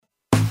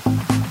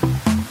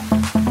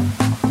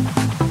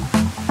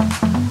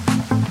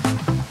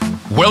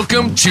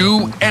Welcome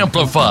to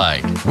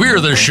Amplified.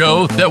 We're the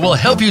show that will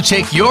help you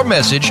take your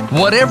message,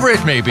 whatever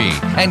it may be,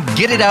 and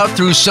get it out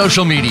through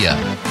social media,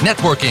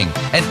 networking,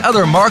 and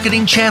other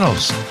marketing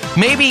channels.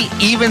 Maybe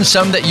even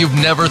some that you've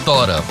never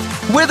thought of.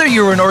 Whether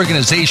you're an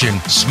organization,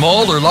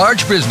 small or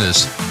large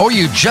business, or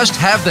you just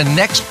have the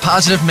next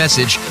positive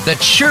message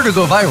that's sure to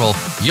go viral,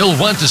 you'll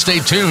want to stay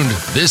tuned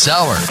this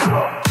hour.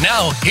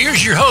 Now,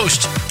 here's your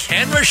host,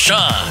 Ken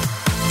Rochon.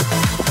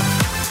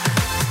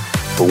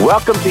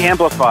 Welcome to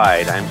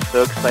Amplified. I'm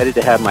so excited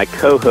to have my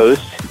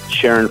co-host,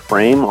 Sharon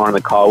Frame, on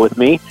the call with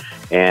me,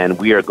 and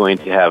we are going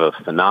to have a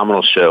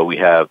phenomenal show. We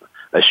have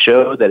a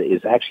show that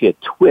is actually a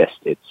twist.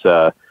 It's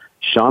Sharon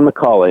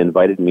McCullough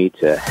invited me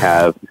to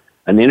have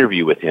an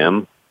interview with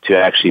him to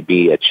actually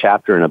be a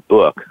chapter in a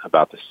book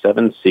about the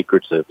 7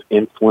 secrets of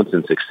influence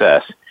and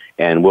success,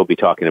 and we'll be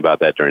talking about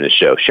that during the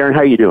show. Sharon, how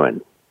are you doing?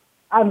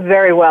 I'm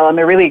very well. I'm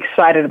really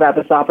excited about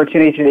this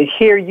opportunity to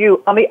hear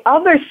you on the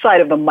other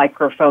side of the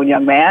microphone,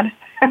 young man.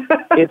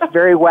 It's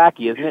very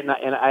wacky, isn't it?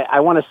 And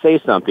I want to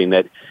say something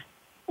that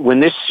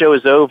when this show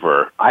is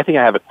over, I think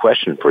I have a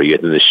question for you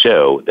at the end of the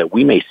show that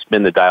we may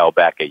spin the dial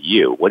back at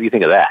you. What do you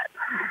think of that?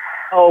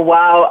 Oh,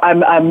 wow.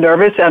 I'm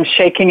nervous. I'm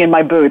shaking in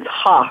my boots.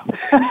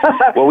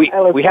 Ha! Well,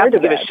 we have to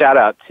give a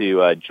shout-out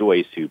to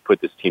Joyce, who put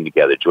this team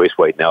together, Joyce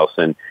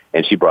White-Nelson,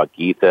 and she brought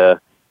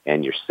Geetha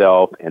and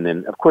yourself. And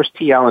then, of course,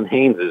 T. Allen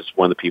Haynes is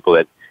one of the people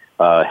that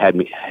had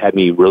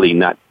me really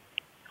not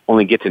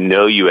only get to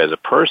know you as a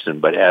person,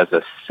 but as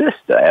a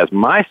sister, as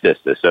my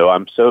sister. So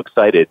I'm so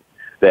excited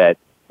that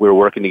we're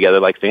working together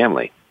like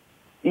family.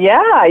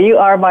 Yeah, you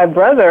are my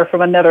brother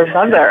from another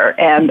mother,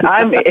 and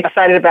I'm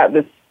excited about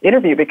this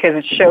interview because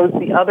it shows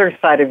the other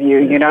side of you,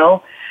 you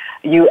know,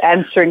 you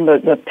answering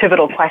the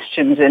pivotal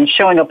questions and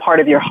showing a part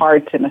of your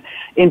heart and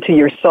into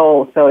your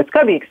soul. So it's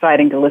going to be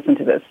exciting to listen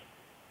to this.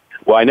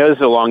 Well, I know this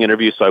is a long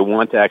interview, so I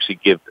want to actually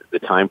give the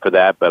time for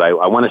that, but I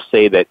want to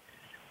say that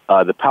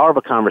the power of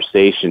a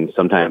conversation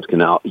sometimes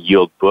can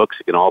yield books.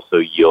 It can also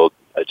yield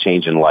a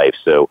change in life.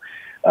 So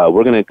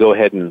we're going to go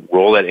ahead and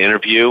roll that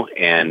interview,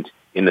 and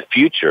in the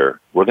future,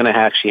 we're going to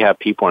actually have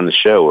people on the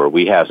show where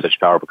we have such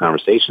powerful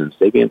conversations.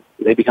 They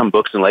become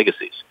books and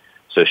legacies.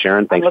 So,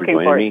 Sharon, thanks for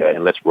joining me,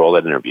 and let's roll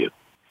that interview.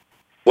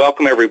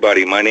 Welcome,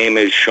 everybody. My name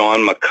is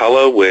Sharon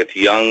McCullough with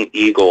Young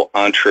Eagle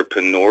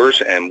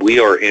Entrepreneurs, and we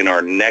are in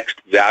our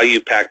next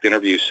value-packed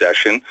interview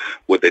session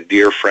with a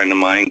dear friend of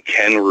mine,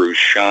 Ken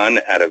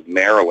Rochon out of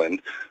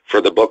Maryland,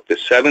 for the book, The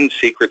 7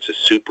 Secrets of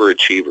Super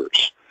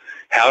Achievers,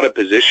 How to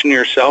Position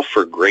Yourself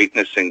for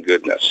Greatness and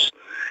Goodness.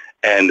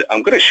 And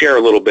I'm going to share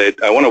a little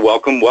bit. I want to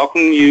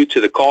welcome you to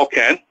the call,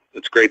 Ken.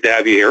 It's great to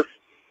have you here.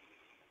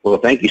 Well,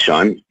 thank you,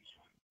 Sean.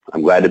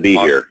 I'm glad to be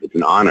here. It's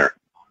an honor.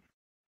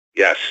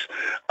 Yes.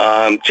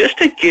 Just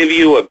to give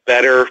you a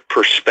better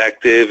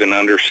perspective and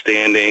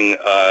understanding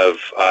of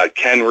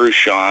Ken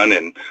Rochon,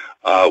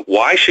 and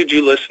why should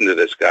you listen to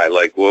this guy?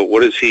 Like,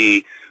 what has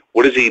he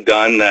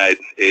done that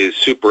is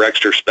super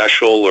extra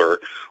special, or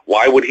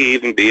why would he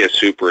even be a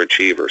super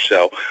achiever?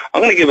 So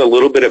I'm going to give a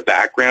little bit of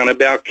background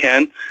about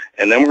Ken,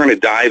 and then we're going to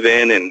dive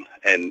in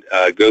and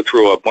go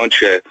through a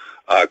bunch of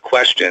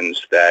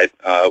questions that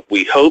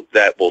we hope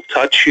that will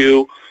touch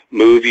you,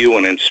 move you,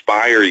 and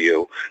inspire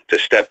you to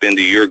step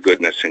into your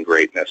goodness and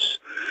greatness.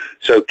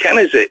 So Ken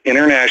is an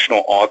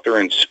international author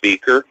and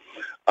speaker.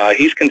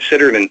 He's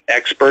considered an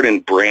expert in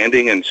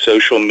branding and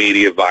social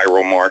media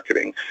viral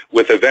marketing,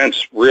 with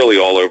events really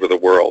all over the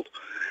world.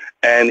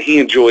 And he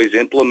enjoys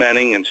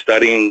implementing and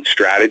studying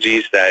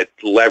strategies that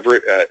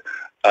leveraging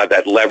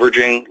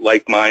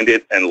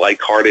like-minded and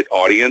like-hearted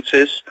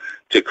audiences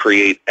to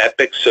create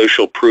epic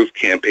social proof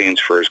campaigns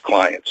for his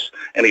clients.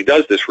 And he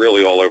does this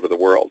really all over the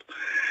world.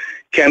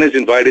 Ken is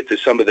invited to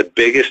some of the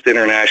biggest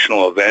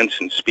international events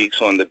and speaks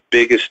on the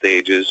biggest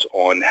stages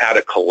on how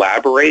to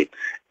collaborate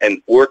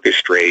and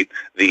orchestrate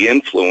the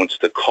influence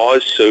to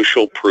cause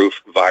social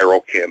proof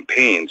viral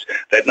campaigns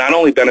that not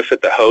only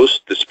benefit the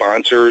host, the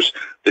sponsors,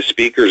 the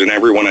speakers, and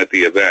everyone at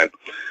the event.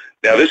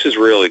 Now, this is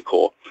really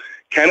cool.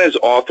 Ken has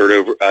authored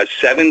over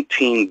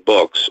 17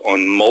 books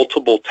on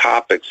multiple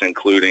topics,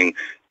 including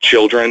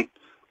children,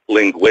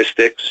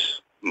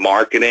 linguistics,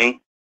 marketing,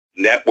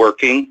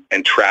 networking,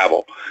 and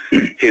travel.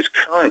 His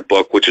current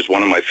book, which is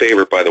one of my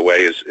favorite, by the way,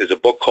 is a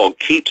book called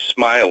Keep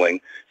Smiling,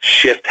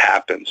 Shift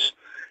Happens,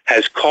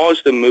 has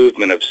caused the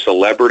movement of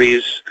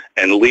celebrities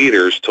and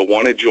leaders to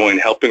want to join,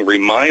 helping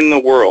remind the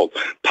world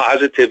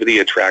positivity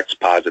attracts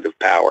positive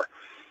power.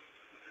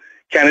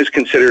 Ken is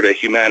considered a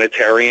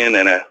humanitarian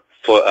and a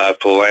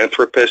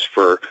philanthropist.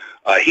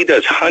 He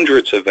does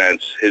hundreds of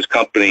events. His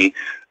company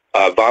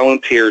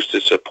volunteers to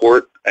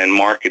support and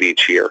market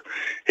each year.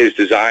 His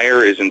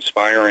desire is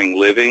inspiring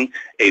living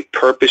a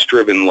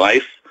purpose-driven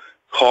life,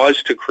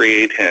 caused to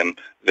create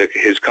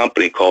his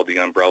company called the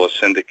Umbrella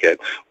Syndicate,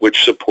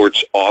 which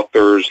supports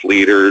authors,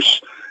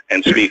 leaders,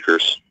 and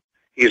speakers.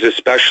 He's a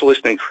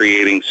specialist in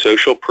creating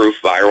social proof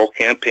viral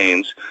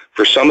campaigns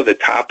for some of the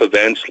top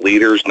events,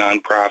 leaders,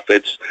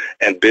 nonprofits,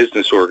 and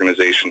business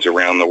organizations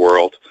around the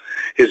world.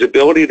 His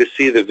ability to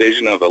see the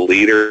vision of a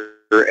leader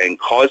and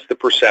cause the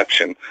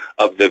perception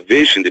of the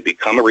vision to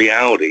become a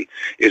reality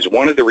is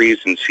one of the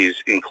reasons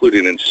he's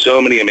included in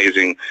so many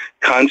amazing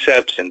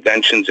concepts,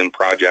 inventions, and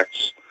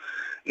projects.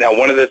 Now,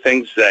 one of the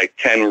things that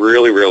Ken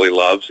really, really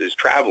loves is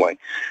traveling.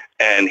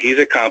 And he's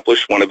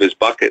accomplished one of his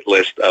bucket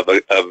list of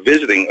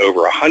visiting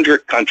over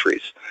 100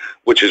 countries,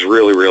 which is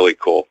really, really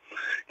cool.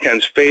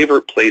 Ken's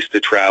favorite place to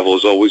travel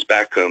is always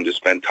back home to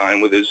spend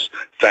time with his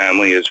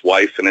family, his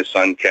wife, and his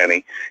son,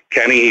 Kenny.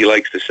 Kenny, he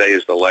likes to say,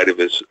 is the light of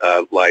his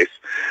life.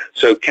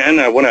 So, Ken,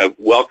 I want to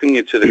welcome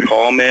you to the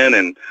call, man,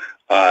 and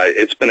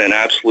it's been an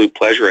absolute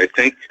pleasure. I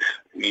think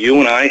you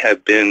and I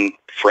have been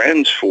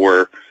friends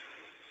for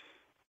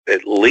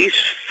at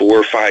least 4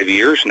 or 5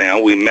 years now.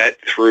 We met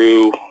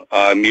through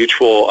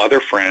mutual other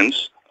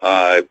friends,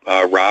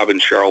 Rob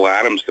and Cheryl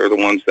Adams. They're the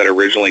ones that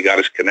originally got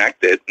us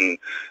connected. And,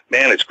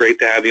 man, it's great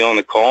to have you on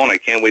the call, and I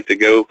can't wait to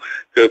go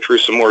through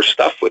some more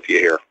stuff with you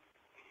here.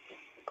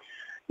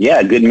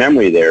 Yeah, good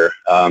memory there.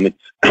 I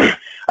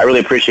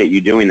really appreciate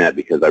you doing that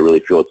because I really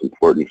feel it's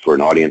important for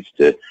an audience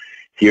to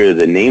hear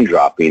the name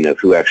dropping of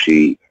who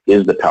actually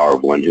is the power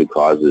of one, who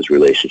causes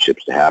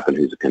relationships to happen,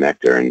 who's a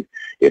connector. And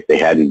if they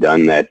hadn't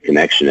done that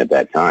connection at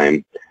that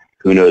time,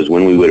 who knows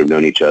when we would have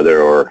known each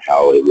other or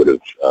how it would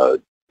have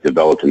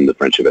developed into the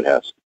friendship it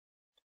has.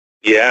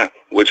 Yeah,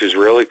 which is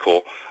really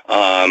cool.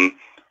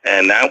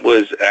 And that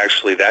was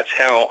actually, that's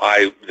how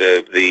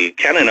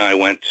Ken and I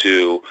went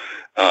to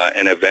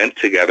an event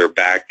together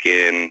back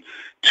in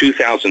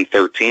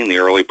 2013, the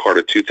early part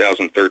of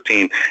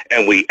 2013,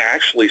 and we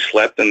actually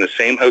slept in the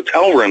same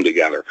hotel room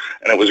together.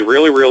 And it was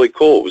really, really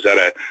cool. It was at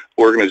an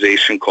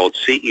organization called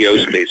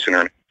CEO Space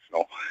International.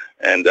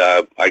 And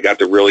I got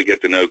to really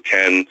get to know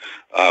Ken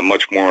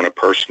much more on a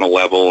personal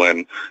level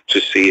and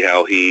just see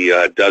how he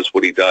does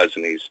what he does.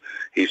 And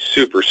he's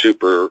super,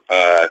 super,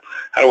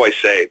 how do I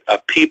say it, a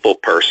people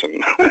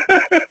person.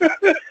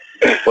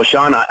 Well,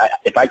 Sean,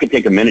 if I could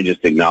take a minute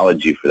just to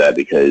acknowledge you for that,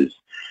 because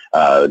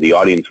the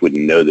audience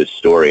wouldn't know this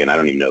story, and I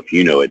don't even know if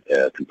you know it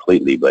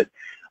completely, but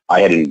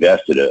I had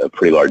invested a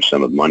pretty large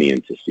sum of money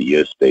into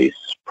CEO Space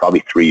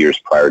probably 3 years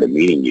prior to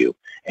meeting you.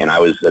 And I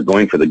was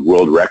going for the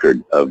world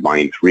record of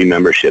buying 3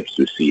 memberships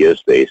through CEO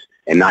Space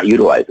and not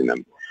utilizing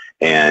them.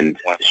 And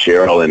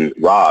Cheryl and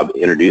Rob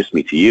introduced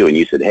me to you, and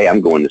you said, hey, I'm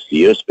going to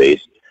CEO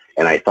Space.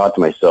 And I thought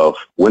to myself,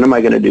 when am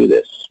I going to do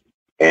this?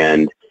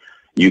 And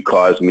you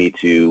caused me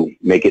to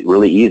make it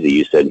really easy.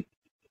 You said,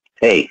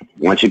 hey,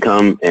 why don't you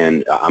come,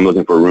 and I'm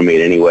looking for a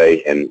roommate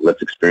anyway, and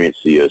let's experience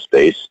CEO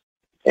Space.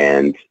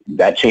 And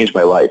that changed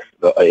my life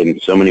in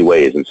so many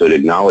ways. And so to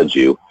acknowledge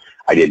you,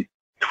 I did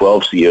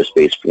 12 CEO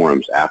Space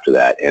forums after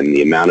that, and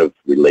the amount of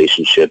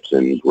relationships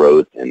and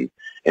growth and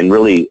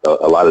really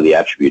a lot of the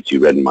attributes you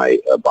read in my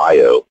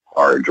bio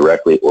are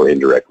directly or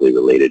indirectly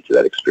related to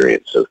that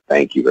experience. So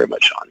thank you very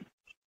much, Sean.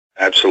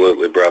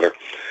 Absolutely, brother.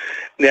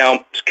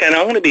 Now, Ken,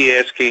 I'm going to be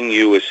asking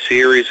you a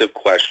series of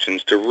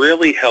questions to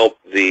really help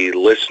the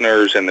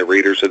listeners and the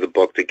readers of the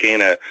book to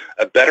gain a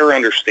better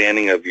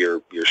understanding of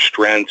your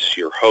strengths,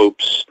 your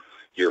hopes,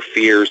 your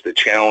fears, the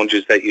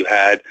challenges that you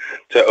had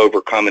to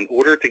overcome in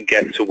order to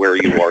get to where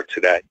you are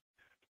today.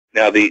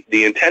 Now, the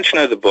intention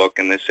of the book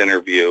and this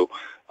interview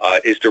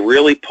is to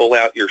really pull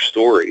out your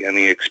story and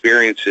the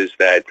experiences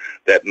that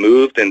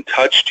moved and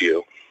touched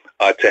you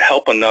to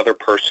help another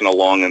person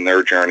along in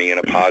their journey in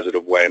a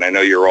positive way, and I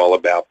know you're all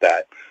about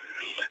that.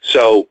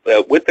 So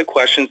with the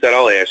questions that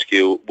I'll ask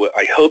you,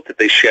 I hope that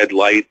they shed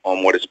light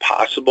on what is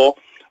possible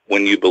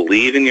when you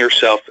believe in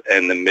yourself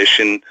and the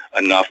mission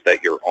enough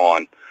that you're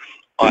on.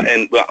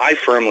 And I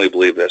firmly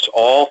believe this.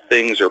 All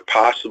things are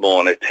possible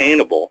and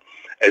attainable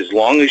as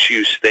long as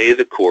you stay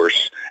the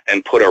course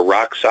and put a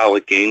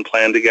rock-solid game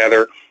plan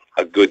together,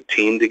 a good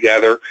team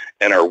together,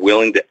 and are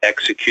willing to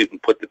execute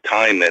and put the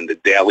time in, the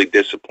daily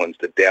disciplines,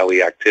 the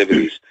daily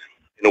activities,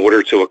 in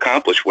order to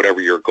accomplish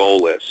whatever your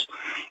goal is.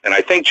 And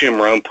I think Jim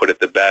Rohn put it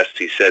the best.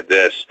 He said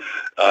this,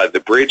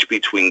 the bridge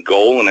between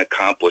goal and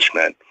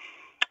accomplishment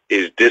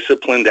is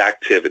disciplined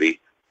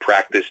activity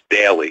practiced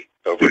daily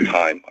over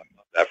time. I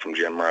love that from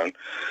Jim Rohn.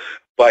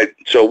 But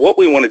so what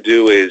we want to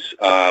do is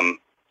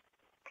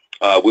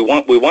we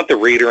want the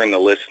reader and the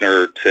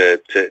listener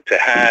to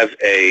have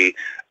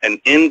an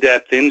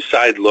in-depth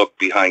inside look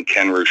behind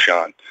Ken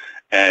Rochon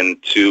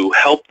and to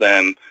help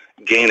them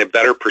gain a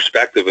better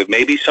perspective of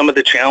maybe some of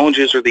the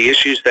challenges or the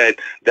issues that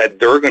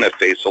they're going to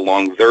face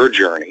along their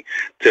journey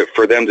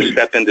for them to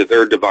step into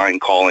their divine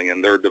calling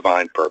and their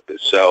divine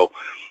purpose. So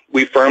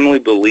we firmly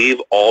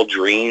believe all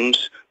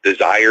dreams,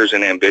 desires,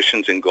 and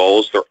ambitions and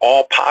goals, they're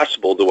all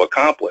possible to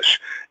accomplish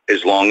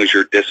as long as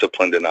you're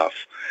disciplined enough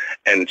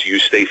and you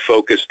stay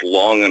focused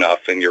long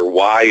enough and your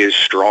why is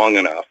strong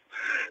enough.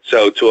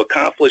 So to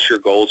accomplish your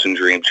goals and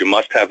dreams, you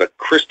must have a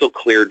crystal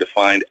clear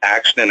defined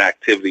action and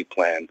activity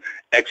plan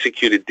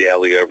executed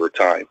daily over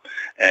time.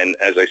 And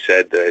as I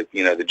said,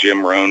 the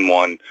Jim Rohn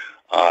one,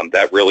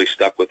 that really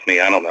stuck with me.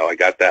 I don't know.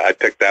 I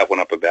picked that one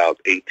up about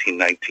 18,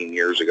 19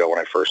 years ago when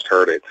I first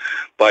heard it.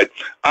 But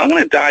I'm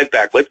going to dive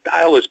back. Let's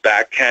dial us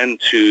back, Ken,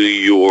 to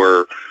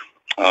your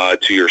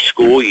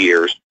school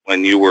years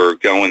when you were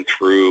going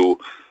through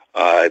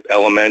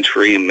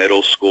elementary,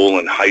 middle school,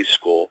 and high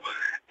school.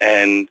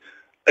 And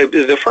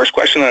the first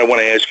question I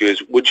want to ask you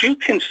is, would you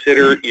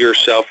consider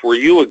yourself, were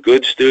you a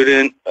good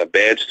student, a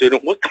bad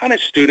student? What kind of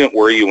student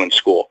were you in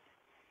school?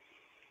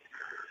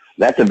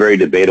 That's a very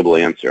debatable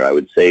answer. I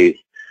would say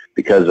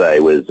because I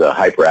was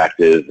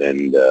hyperactive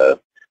and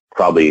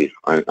probably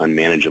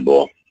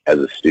unmanageable as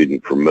a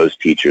student for most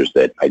teachers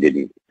that I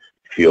didn't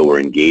feel were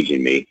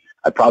engaging me,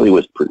 I probably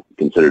was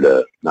considered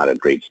not a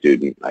great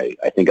student. I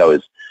think I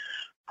was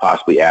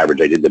possibly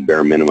average. I did the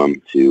bare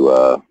minimum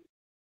to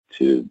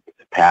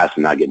pass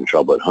and not get in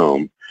trouble at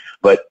home.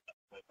 But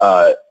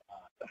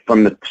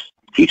from the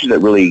teachers that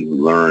really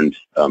learned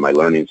my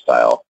learning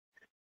style,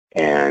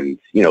 and,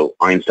 you know,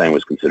 Einstein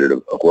was considered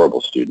a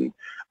horrible student,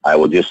 I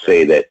will just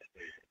say that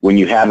when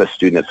you have a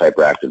student that's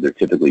hyperactive, they're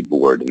typically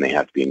bored and they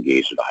have to be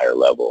engaged at a higher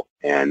level.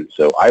 And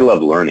so I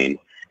love learning,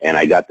 and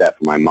I got that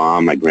from my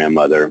mom, my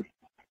grandmother,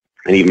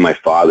 and even my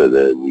father,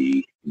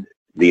 the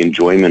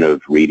enjoyment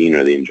of reading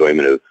or the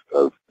enjoyment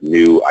of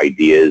new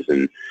ideas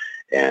and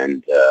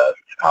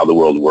how the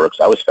world works.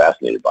 I was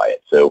fascinated by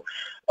it. So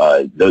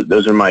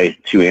those are my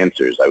two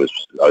answers. I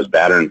was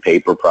better in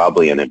paper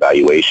probably and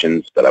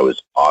evaluations, but I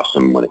was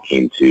awesome when it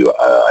came to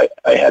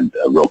I had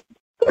a real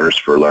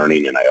thirst for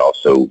learning, and I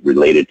also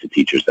related to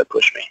teachers that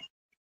pushed me.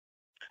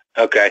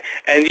 Okay,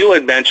 and you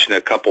had mentioned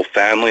a couple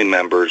family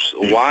members.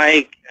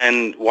 Why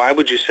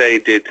would you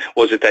say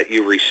was it that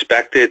you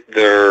respected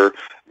them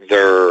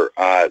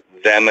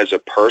as a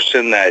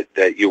person,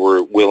 that you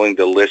were willing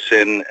to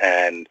listen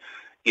and,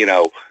 you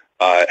know,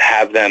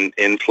 have them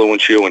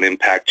influence you and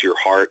impact your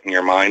heart and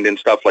your mind and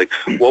stuff? Like,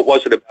 what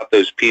was it about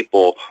those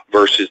people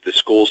versus the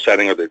school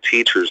setting or the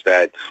teachers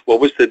what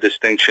was the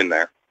distinction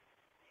there?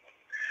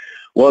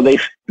 Well,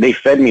 they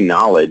fed me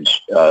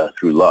knowledge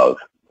through love,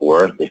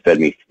 or they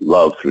fed me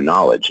love through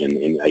knowledge.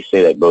 And I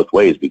say that both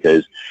ways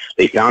because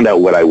they found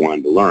out what I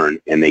wanted to learn,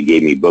 and they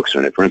gave me books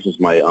on it. For instance,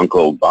 my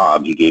uncle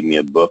Bob, he gave me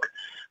a book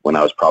when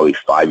I was probably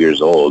 5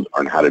 years old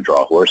on how to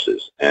draw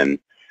horses. And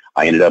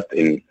I ended up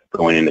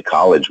going into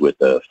college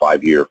with a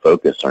 5-year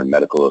focus on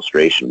medical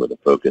illustration with a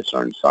focus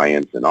on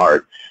science and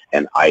art.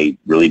 And I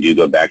really do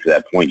go back to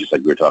that point, just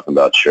like we were talking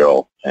about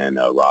Cheryl and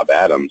Rob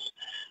Adams.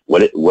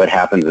 What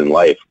happens in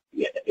life,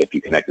 if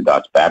you connect the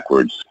dots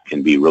backwards,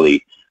 can be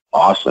really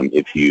awesome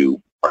if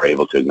you are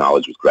able to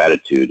acknowledge with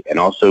gratitude and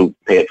also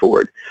pay it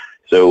forward.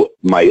 So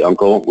my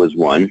uncle was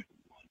one,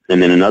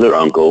 and then another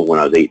uncle when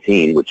I was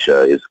 18, which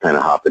is kind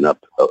of hopping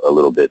up a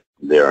little bit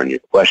there on your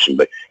question,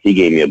 but he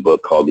gave me a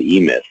book called The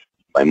E-Myth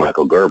by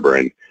Michael Gerber,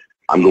 and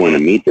I'm going to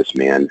meet this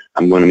man.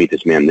 I'm going to meet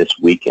this man this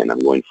weekend. I'm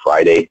going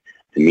Friday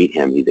to meet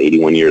him. He's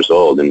 81 years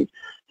old, and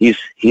he's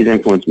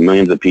influenced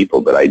millions of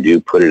people, but I do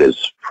put it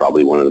as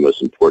probably one of the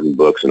most important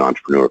books an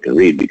entrepreneur can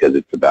read because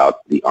it's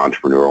about the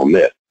entrepreneurial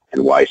myth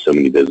and why so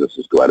many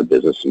businesses go out of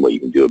business and what you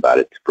can do about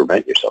it to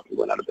prevent yourself from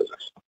going out of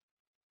business.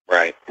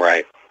 Right.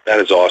 That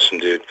is awesome,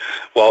 dude.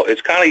 Well,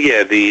 it's kind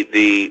of,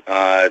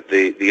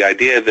 the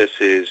idea of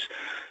this is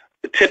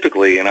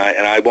typically, and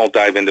I won't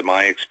dive into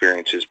my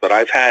experiences, but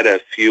I've had a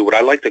few what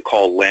I like to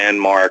call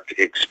landmark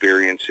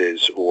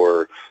experiences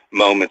or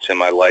moments in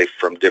my life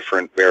from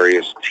different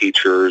various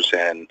teachers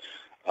and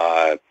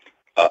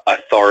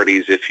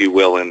authorities, if you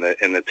will, in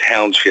the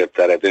township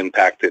that have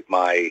impacted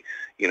my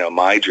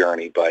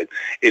journey. But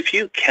if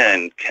you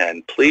can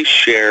please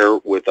share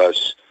with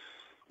us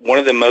one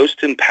of the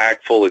most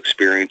impactful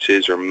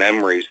experiences or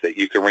memories that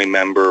you can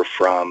remember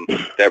from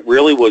that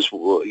really was,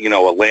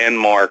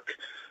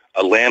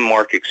 a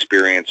landmark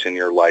experience in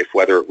your life,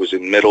 whether it was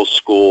in middle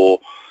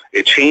school.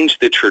 It changed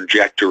the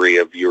trajectory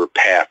of your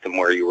path and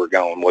where you were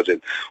going. Was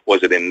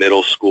it in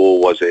middle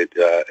school? Was it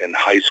in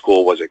high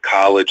school? Was it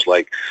college?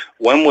 Like,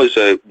 when was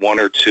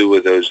one or two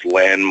of those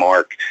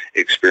landmark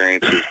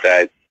experiences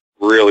that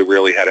really,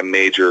 really had a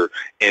major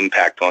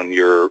impact on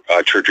your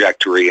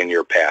trajectory and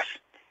your path?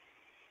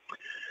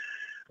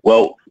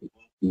 Well,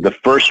 the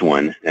first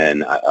one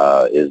is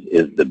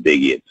the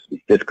biggie. It's in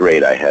 5th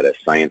grade. I had a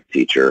science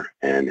teacher,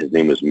 and his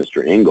name was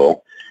Mr.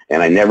 Engel,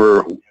 and I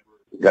never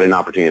got an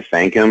opportunity to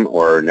thank him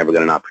or never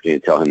got an opportunity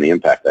to tell him the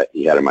impact that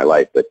he had in my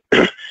life. But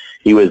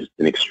he was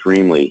an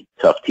extremely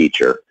tough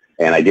teacher,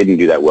 and I didn't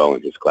do that well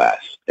in his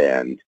class.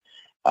 And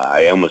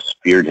I almost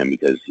feared him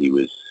because he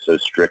was so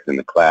strict in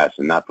the class,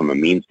 and not from a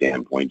mean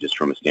standpoint, just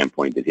from a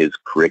standpoint that his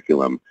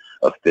curriculum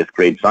of 5th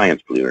grade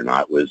science, believe it or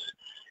not, was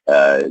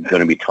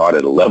going to be taught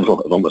at a level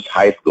of almost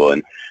high school.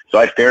 And so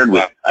I fared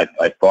with,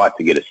 I fought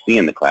to get a C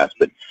in the class,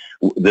 but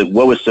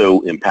what was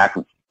so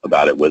impactful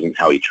about it wasn't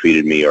how he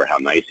treated me or how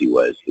nice he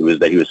was. It was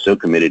that he was so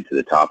committed to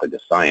the topic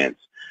of science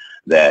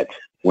that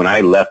when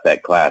I left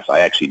that class, I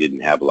actually didn't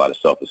have a lot of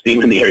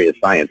self-esteem in the area of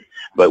science.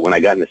 But when I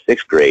got into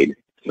 6th grade,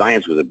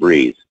 science was a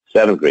breeze.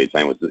 7th grade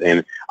science was,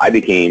 and I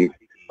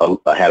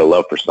had a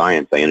love for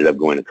science. I ended up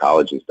going to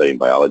college and studying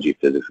biology,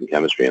 physics, and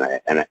chemistry.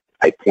 And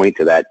I point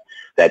to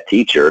that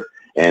teacher,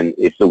 and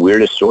it's the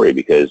weirdest story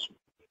because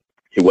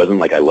it wasn't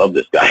like I love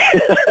this guy.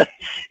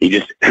 he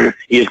just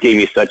gave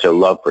me such a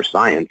love for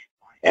science,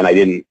 and I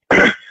didn't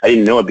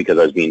know it because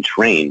I was being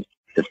trained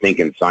to think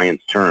in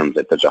science terms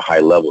at such a high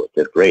level at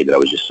 5th grade that I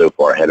was just so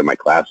far ahead of my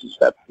classes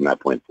from that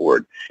point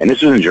forward. And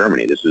this was in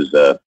Germany. This was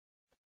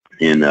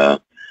in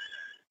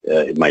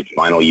my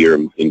final year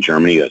in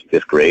Germany,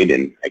 5th grade,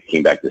 and I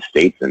came back to the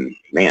States, and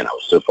man, I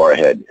was so far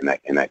ahead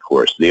in that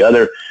course. The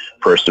other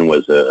person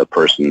was a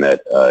person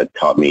that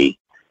taught me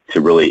to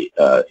really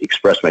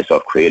express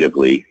myself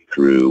creatively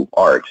through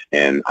art,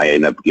 and I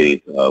ended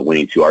up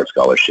winning 2 art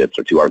scholarships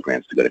or 2 art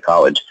grants to go to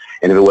college.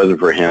 And if it wasn't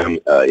for him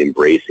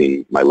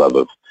embracing my love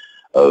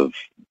of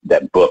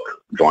that book,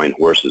 drawing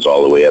horses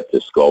all the way up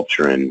to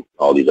sculpture and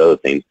all these other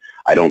things,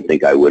 I don't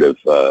think I would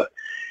have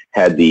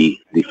had the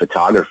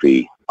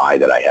photography eye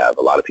that I have.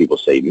 A lot of people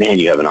say, man,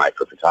 you have an eye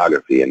for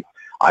photography, and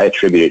I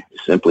attribute it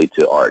simply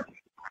to art,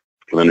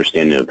 an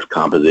understanding of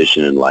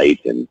composition and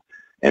light, and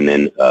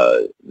then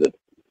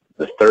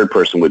the third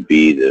person would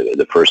be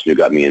the person who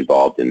got me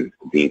involved in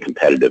being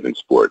competitive in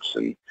sports,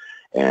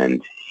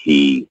 and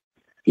he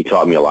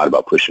taught me a lot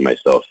about pushing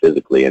myself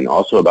physically and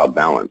also about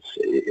balance.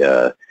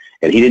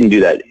 And he didn't do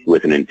that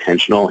with an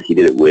intentional. He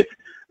did it with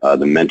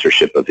the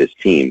mentorship of his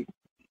team,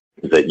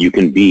 that you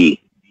can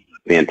be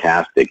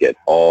fantastic at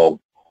all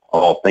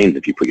things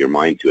if you put your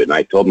mind to it. And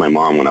I told my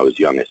mom when I was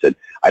young, I said,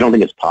 I don't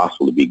think it's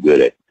possible to be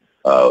good at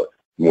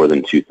more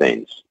than 2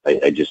 things.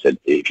 I just said,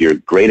 if you're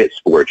great at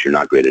sports, you're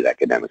not great at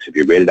academics. If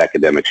you're great at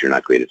academics, you're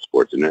not great at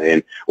sports.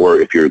 Or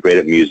if you're great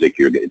at music,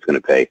 it's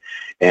going to pay.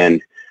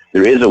 And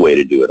there is a way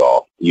to do it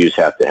all. You just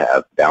have to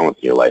have balance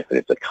in your life, and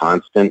it's a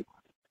constant.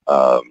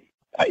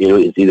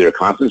 It's either a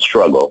constant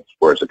struggle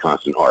or it's a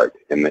constant art.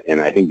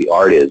 And I think the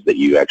art is that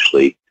you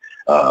actually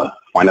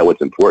find out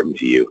what's important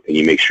to you, and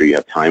you make sure you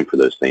have time for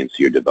those things, so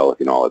you're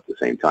developing all at the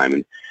same time.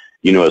 And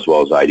you know as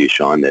well as I do,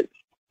 Sean, that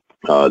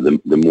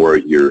the more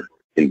you're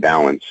in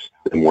balance,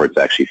 the more it's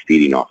actually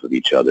feeding off of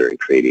each other and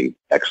creating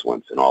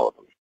excellence in all of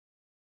them.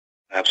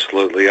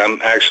 Absolutely.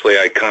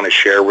 I kind of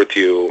shared with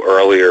you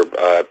earlier,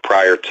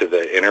 prior to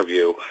the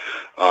interview,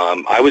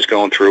 I was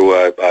going through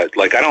I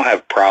don't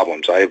have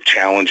problems. I have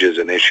challenges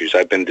and issues.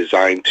 I've been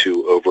designed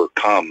to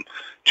overcome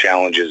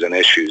challenges and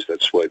issues.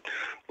 That's what,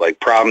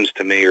 problems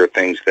to me are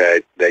things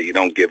that you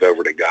don't give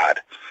over to God.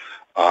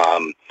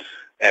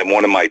 And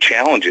one of my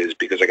challenges,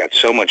 because I got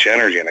so much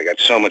energy and I got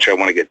so much I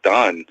want to get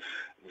done,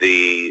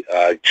 the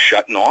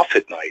shutting off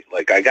at night.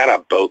 I got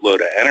a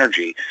boatload of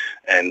energy,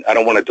 and I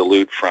don't want to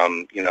dilute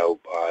from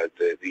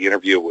the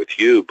interview with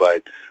you,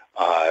 but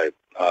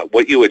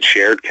what you had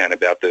shared, Ken,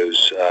 about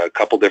those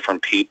couple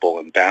different people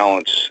and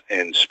balance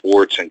in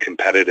sports and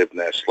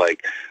competitiveness,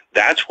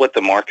 that's what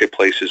the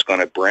marketplace is going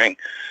to bring,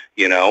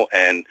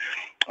 and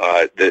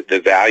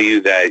the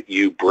value that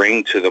you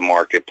bring to the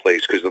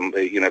marketplace, because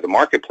the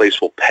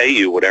marketplace will pay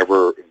you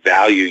whatever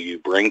value you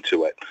bring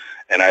to it.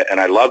 And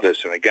I love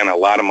this. And again, a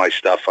lot of my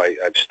stuff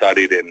I've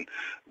studied and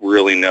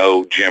really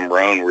know Jim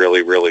Rohn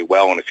really, really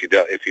well. And if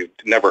you've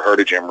never heard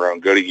of Jim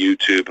Rohn, go to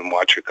YouTube and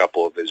watch a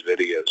couple of his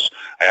videos.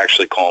 I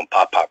actually call him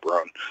Pop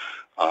Rohn.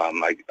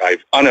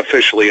 I've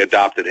unofficially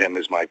adopted him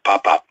as my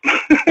Pop.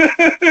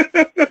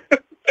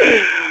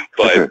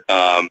 But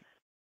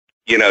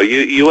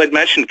you had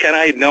mentioned, Ken,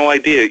 I had no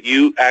idea.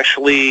 You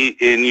actually,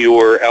 in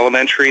your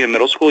elementary and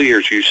middle school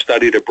years, you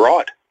studied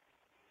abroad.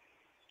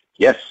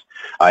 Yes,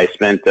 I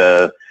spent.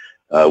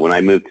 When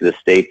I moved to the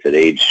States at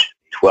age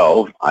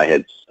 12, I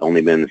had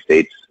only been in the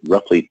States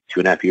roughly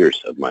 2.5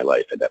 years of my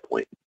life at that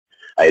point.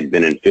 I had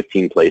been in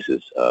 15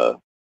 places,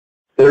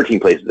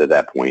 13 places at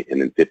that point, and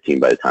then 15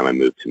 by the time I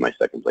moved to my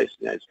second place in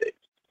the United States.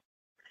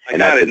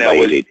 And that's at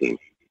age 18.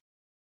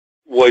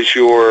 Was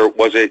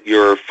it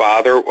your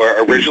father,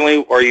 or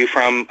originally, are you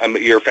from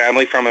your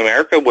family from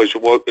America? Was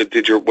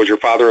your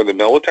father in the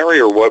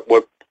military, or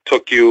what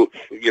took you,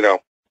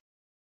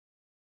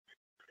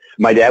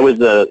 My dad was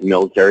the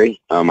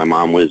military. My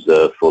mom was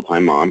a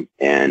full-time mom,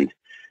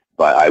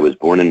 but I was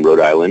born in Rhode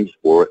Island,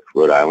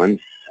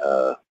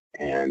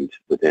 and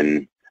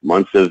within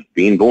months of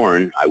being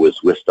born, I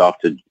was whisked off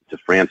to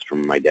France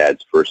from my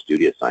dad's first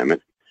duty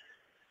assignment.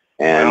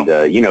 And,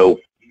 wow.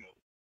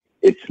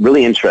 It's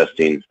really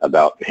interesting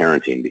about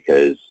parenting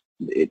because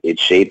it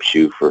shapes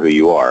you for who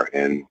you are.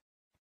 And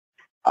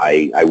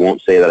I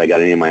won't say that I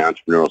got any of my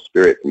entrepreneurial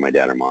spirit from my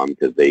dad or mom,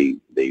 because they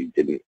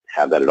didn't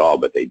have that at all,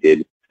 but they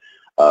did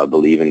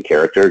believe in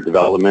character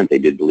development. They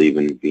did believe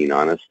in being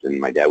honest. And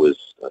my dad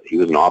he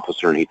was an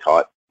officer, and he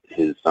taught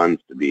his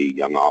sons to be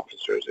young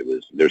officers.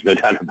 There's no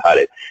doubt about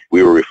it.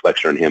 We were a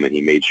reflection on him, and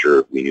he made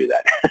sure we knew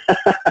that.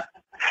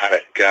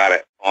 Got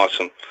it.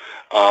 Awesome.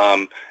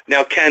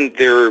 Now, Ken,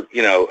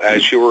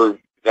 as you were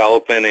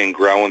developing and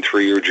growing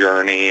through your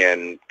journey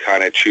and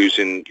kind of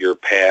choosing your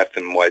path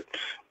and what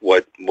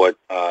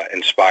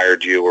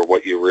inspired you or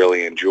what you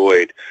really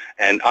enjoyed,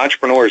 and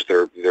entrepreneurs,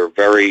 they're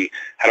very,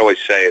 how do I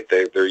say it?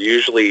 They're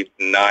usually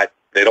not.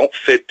 They don't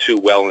fit too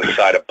well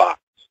inside a box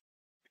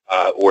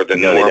or the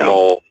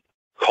normal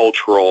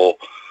cultural,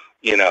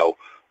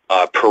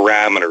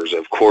 parameters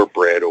of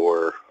corporate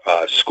or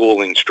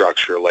schooling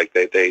structure.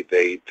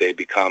 They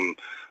become,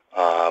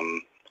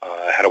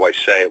 how do I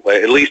say it?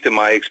 At least in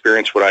my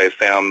experience, what I have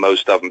found,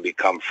 most of them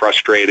become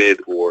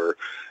frustrated or,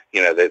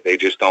 You know, they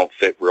just don't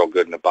fit real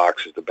good in a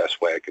box is the best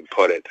way I can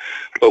put it.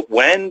 But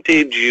when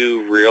did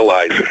you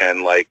realize,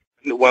 Ken, like,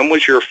 when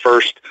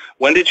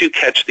did you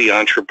catch the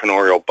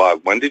entrepreneurial bug?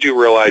 When did you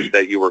realize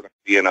that you were going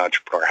to be an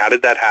entrepreneur? How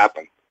did that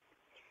happen?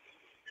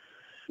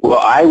 Well,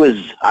 I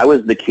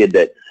was the kid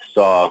that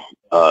saw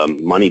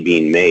money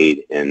being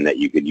made and that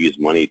you could use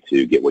money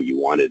to get what you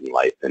wanted in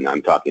life. And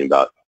I'm talking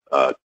about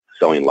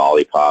selling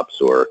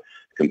lollipops or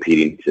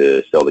competing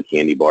to sell the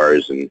candy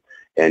bars and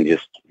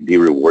just be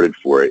rewarded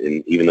for it.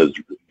 And even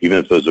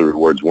if those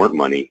rewards weren't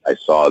money, I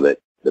saw that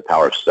the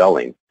power of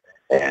selling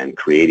and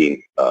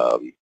creating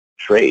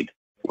trade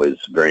was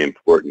very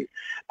important.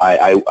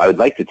 I would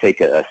like to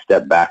take a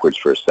step backwards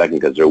for a second,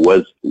 because there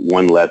was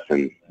one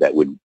lesson that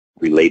would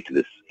relate to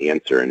this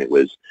answer, and it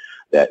was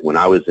that when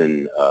I was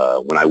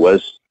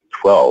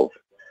 12,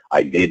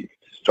 I did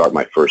start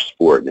my first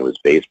sport, and it was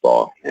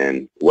baseball.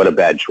 And what a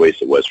bad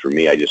choice it was for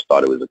me. I just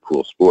thought it was a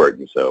cool sport,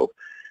 and so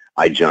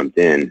I jumped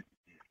in.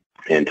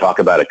 And talk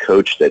about a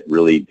coach that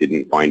really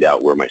didn't find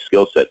out where my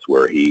skill sets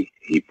were. He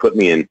put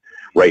me in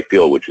right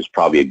field, which was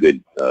probably a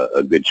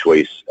good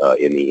choice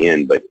in the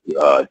end. But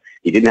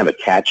he didn't have a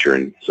catcher,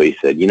 and so he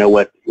said, you know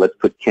what? Let's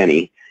put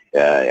Kenny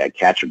at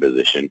catcher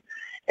position.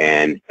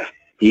 And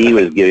he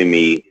was giving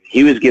me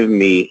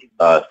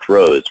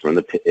throws from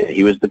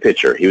he was the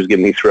pitcher. He was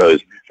giving me throws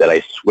that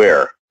I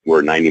swear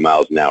were 90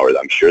 miles an hour.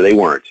 I'm sure they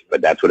weren't, but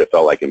that's what it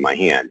felt like in my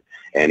hand.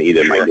 And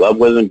either my glove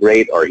wasn't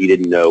great, or he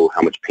didn't know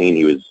how much pain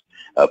he was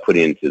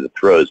putting into the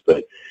throws.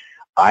 But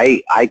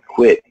I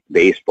quit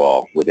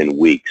baseball within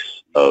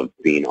weeks of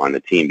being on the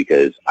team,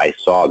 because I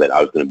saw that I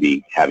was going to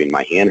be having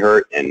my hand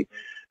hurt and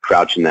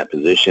crouch in that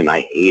position.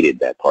 I hated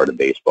that part of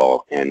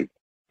baseball, and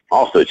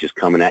also it's just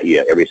coming at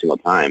you every single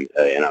time.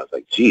 And I was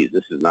like, geez,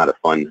 this is not a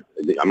fun,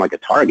 I'm like a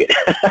target.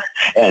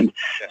 And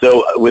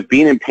so with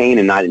being in pain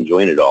and not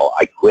enjoying it all,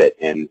 I quit.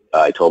 And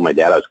I told my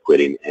dad I was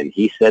quitting, and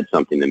he said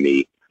something to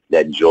me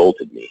that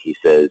jolted me. He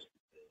says,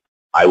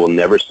 I will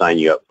never sign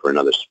you up for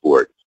another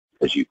sport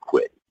because you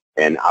quit.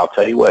 And I'll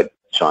tell you what,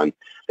 Sean,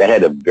 that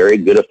had a very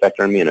good effect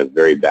on me and a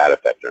very bad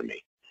effect on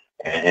me.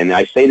 And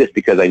I say this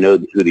because I know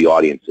who the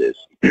audience is.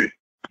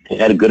 It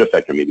had a good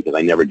effect on me because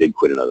I never did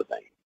quit another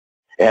thing.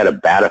 It had a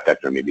bad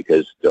effect on me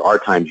because there are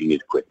times you need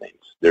to quit things.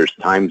 There's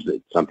times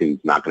that something's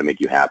not going to make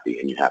you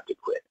happy and you have to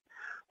quit.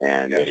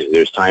 And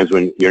there's times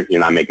when you're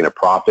not making a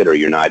profit, or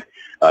you're not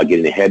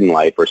getting ahead in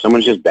life, or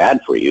someone's just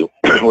bad for you,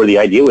 or the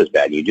idea was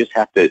bad. And you just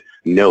have to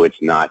know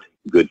it's not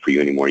good for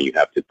you anymore, and you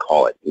have to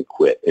call it and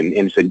quit. And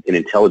it's an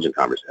intelligent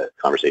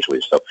conversation with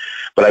yourself.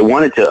 But I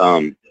wanted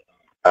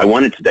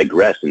to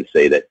digress and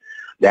say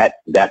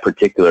that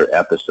particular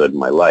episode in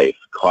my life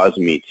caused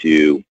me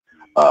to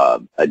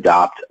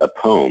adopt a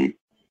poem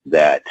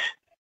that,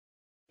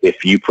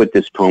 if you put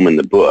this poem in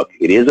the book,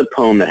 it is a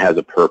poem that has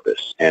a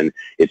purpose, and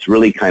it's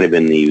really kind of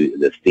in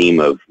the theme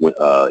of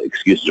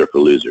excuses are for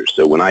losers.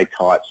 So when I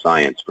taught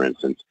science, for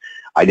instance,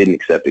 I didn't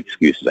accept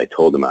excuses. I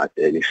told them an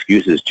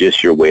excuse is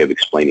just your way of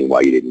explaining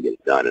why you didn't get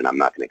it done, and I'm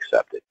not going to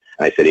accept it.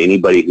 And I said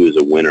anybody who is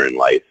a winner in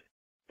life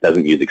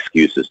doesn't use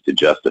excuses to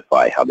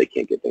justify how they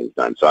can't get things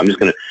done. So I'm just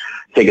going to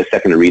take a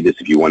second to read this.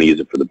 If you want to use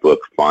it for the book,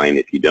 fine.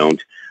 If you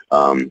don't,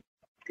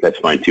 that's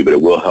fine too, but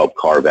it will help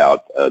carve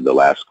out the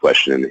last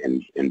question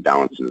and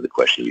balance into the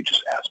question you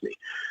just asked me.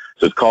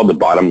 So it's called The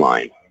Bottom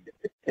Line.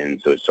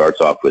 And so it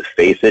starts off with,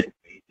 face it,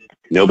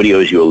 nobody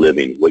owes you a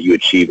living. What you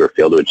achieve or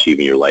fail to achieve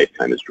in your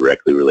lifetime is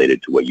directly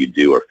related to what you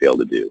do or fail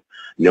to do.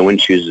 No one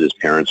chooses his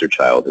parents or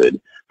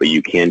childhood, but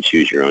you can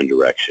choose your own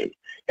direction.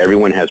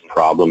 Everyone has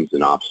problems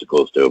and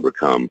obstacles to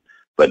overcome,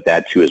 but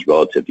that too is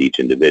relative to each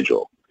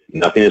individual.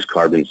 Nothing is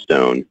carved in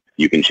stone.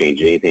 You can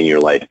change anything in your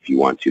life if you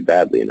want to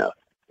badly enough.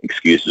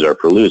 Excuses are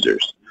for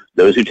losers.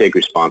 Those who take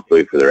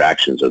responsibility for their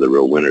actions are the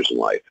real winners in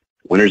life.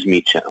 Winners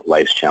meet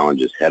life's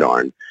challenges head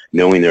on,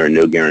 knowing there are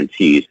no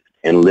guarantees,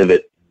 and live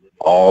it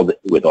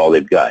with all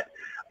they've got.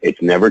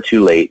 It's never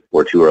too late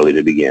or too early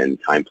to begin.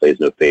 Time plays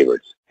no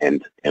favorites,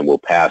 and will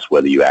pass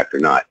whether you act or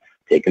not.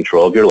 Take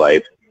control of your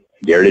life,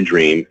 dare to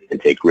dream, and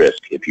take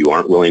risk. If you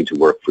aren't willing to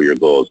work for your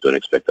goals, don't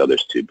expect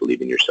others to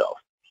believe in yourself.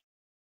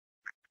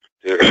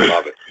 Dude, I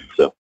love it.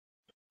 So,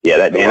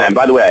 yeah, and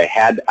by the way,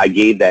 I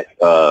gave that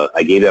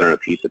on a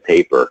piece of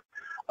paper,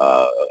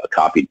 a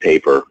copied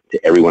paper,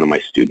 to every one of my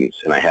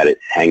students, and I had it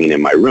hanging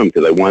in my room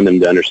because I wanted them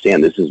to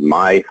understand this is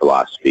my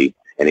philosophy,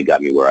 and it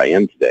got me where I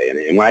am today.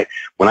 And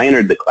when I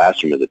entered the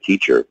classroom as a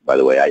teacher, by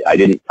the way,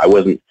 I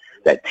wasn't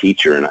that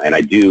teacher, and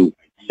I do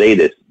say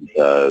this,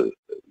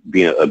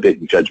 being a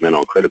bit judgmental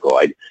and critical.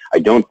 I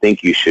don't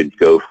think you should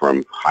go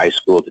from high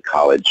school to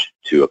college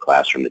to a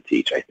classroom to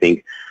teach. I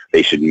think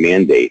they should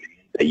mandate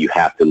that you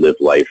have to live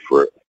life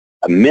for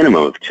a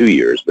minimum of 2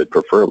 years, but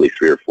preferably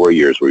 3 or 4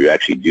 years, where you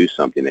actually do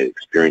something that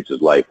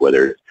experiences life,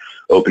 whether it's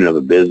opening up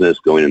a business,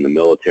 going in the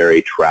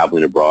military,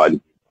 traveling abroad.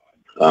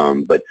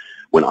 But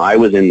when I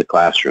was in the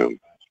classroom,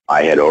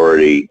 I had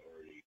already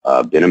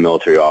been a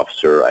military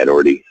officer. I'd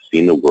already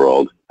seen the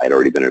world. I'd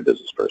already been a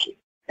business person.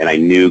 And I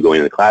knew going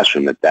in the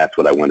classroom that that's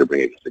what I wanted to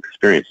bring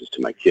experiences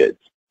to my kids.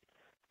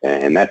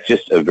 And that's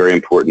just a very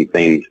important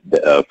thing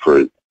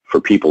for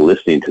for people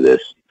listening to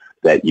this,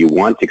 that you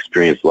want to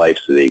experience life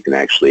so that you can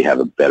actually have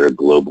a better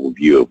global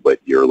view of what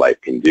your life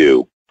can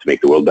do to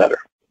make the world better.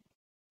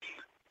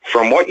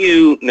 From what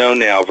you know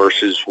now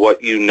versus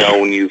what you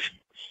know when you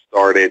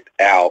started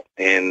out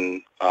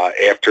in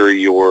after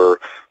your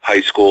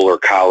high school or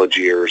college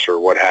years or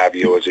what have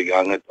you as a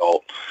young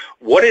adult,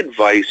 what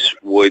advice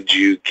would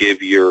you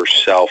give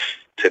yourself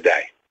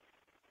today?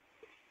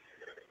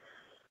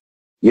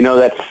 You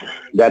know,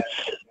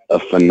 that's a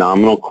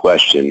phenomenal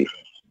question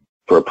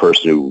for a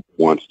person who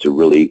wants to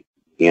really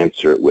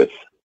answer it with,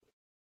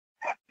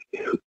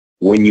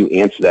 when you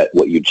answer that,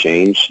 what you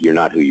change, you're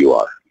not who you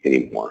are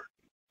anymore.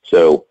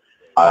 So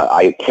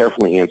I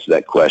carefully answer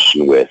that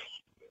question with,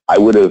 I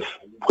would have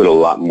put a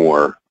lot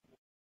more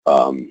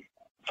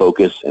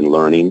focus and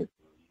learning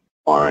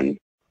on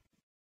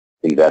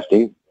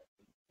investing,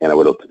 and I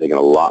would have taken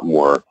a lot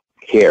more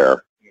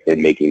care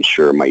in making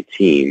sure my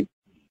team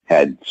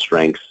had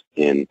strengths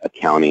in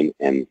accounting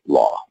and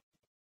law.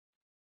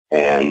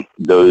 And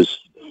those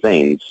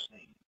things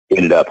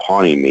ended up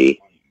haunting me.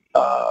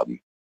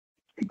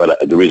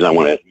 But the reason I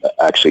want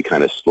to actually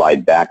kind of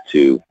slide back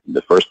to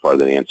the first part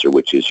of the answer,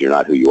 which is you're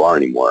not who you are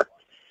anymore,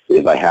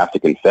 is I have to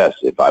confess,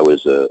 if I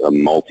was a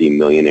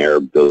multi-millionaire,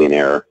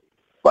 billionaire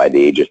by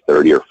the age of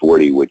 30 or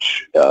 40,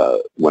 which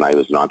when I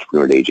was an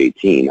entrepreneur at age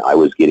 18, I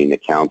was getting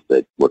accounts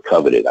that were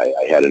coveted. I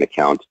had an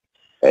account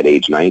at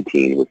age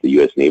 19 with the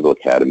U.S. Naval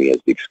Academy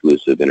as the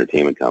exclusive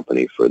entertainment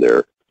company for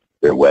their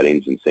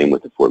weddings, and same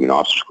with the Fort Meade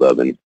Officers Club.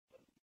 And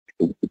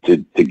to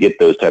get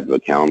those type of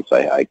accounts,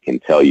 I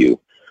can tell you,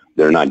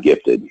 they're not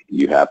gifted.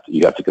 You have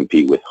to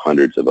compete with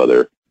hundreds of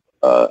other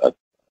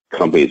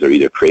companies that are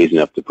either crazy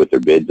enough to put their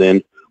bids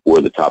in, or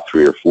the top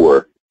 3 or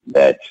 4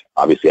 that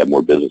obviously have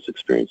more business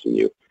experience than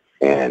you.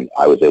 And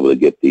I was able to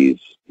get these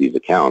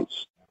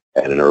accounts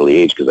at an early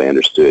age because I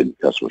understood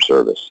customer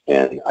service.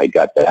 And I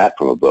got that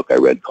from a book I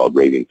read called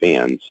Raving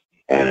Fans,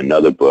 and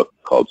another book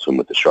called Swim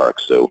with the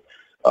Sharks. So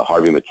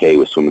Harvey McKay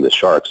with Swim with the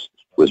Sharks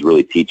was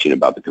really teaching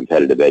about the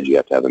competitive edge you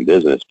have to have in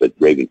business, but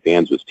Raving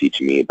Fans was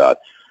teaching me about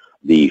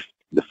the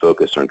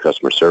focus on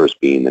customer service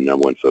being the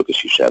number one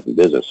focus you should have in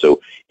business.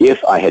 So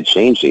if I had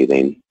changed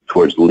anything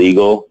towards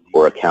legal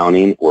or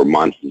accounting or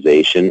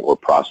monetization or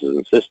processes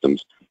and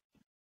systems,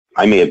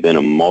 I may have been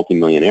a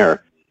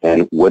multimillionaire.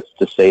 And what's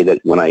to say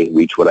that when I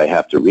reach what I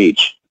have to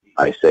reach,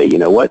 I say, you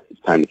know what,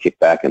 it's time to kick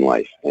back in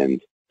life.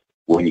 And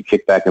when you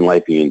kick back in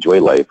life and you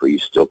enjoy life, are you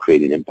still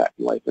creating impact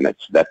in life? And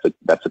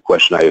that's a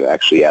question I've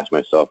actually asked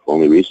myself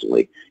only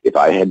recently. If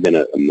I had been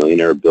a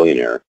millionaire or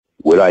billionaire,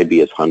 would I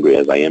be as hungry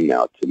as I am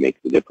now to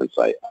make the difference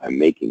I'm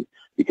making?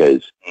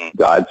 Because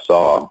God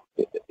saw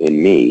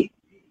in me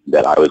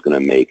that I was going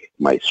to make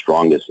my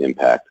strongest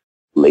impact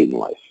late in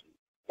life.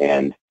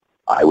 And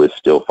I was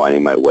still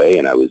finding my way,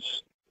 and I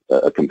was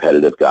a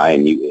competitive guy.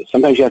 And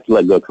sometimes you have to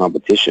let go of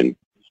competition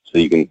so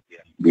you can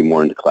be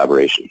more into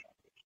collaboration.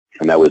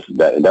 And that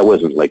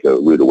wasn't like a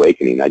rude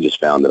awakening. I just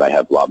found that I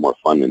have a lot more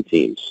fun in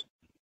teams.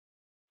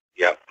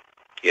 Yep.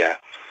 Yeah.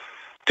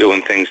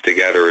 Doing things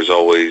together is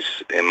always,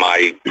 in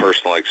my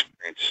personal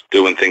experience,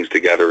 doing things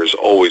together is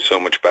always so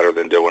much better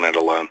than doing it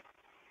alone.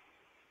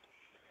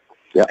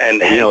 Yeah,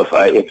 and you know,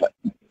 going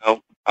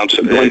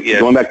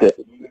back to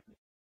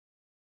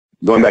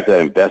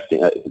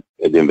that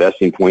the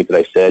investing point that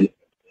I said,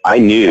 I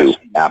knew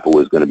Apple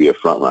was going to be a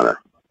front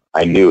runner.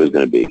 I knew it was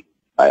going to be.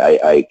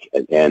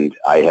 And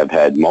I have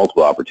had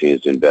multiple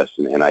opportunities to invest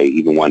in, and I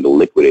even wanted to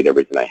liquidate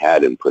everything I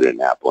had and put it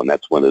in Apple. And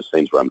that's one of those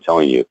things where I'm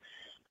telling you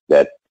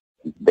that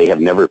they have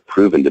never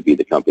proven to be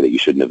the company that you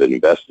shouldn't have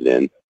invested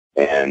in.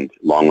 And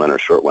long run or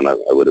short run, I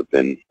would have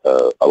been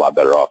a lot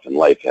better off in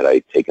life had I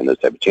taken those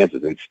type of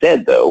chances.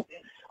 Instead, though,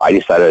 I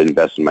decided to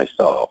invest in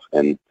myself.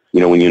 And, you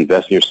know, when you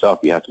invest in yourself,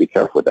 you have to be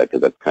careful with that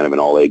because that's kind of an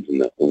all eggs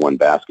in one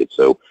basket.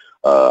 So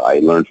I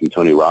learned from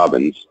Tony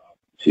Robbins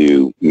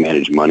to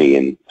manage money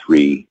in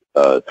three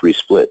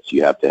splits.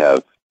 You have to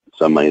have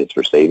some money that's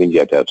for savings.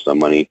 You have to have some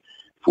money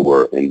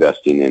for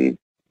investing in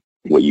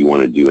what you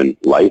want to do in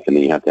life, and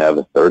then you have to have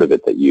a third of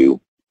it that you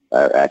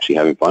are actually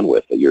having fun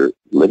with, that you're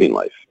living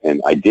life. And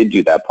I did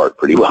do that part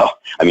pretty well.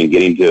 I mean,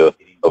 getting to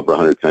over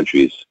 100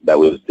 countries, that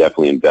was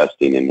definitely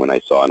investing. And when I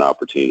saw an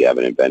opportunity to have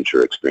an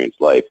adventure experience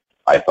life,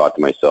 I thought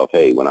to myself,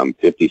 hey, when I'm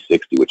 50,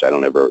 60, which I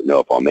don't ever know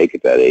if I'll make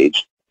at that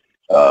age,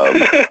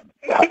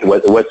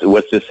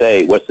 what's to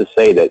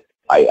say that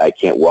I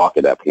can't walk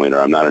at that point, or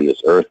I'm not on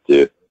this earth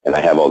and I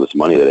have all this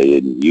money that I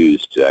didn't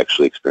use to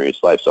actually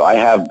experience life. So I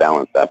have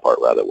balanced that part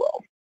rather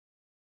well.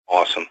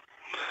 Awesome.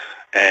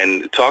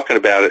 And talking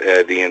about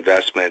the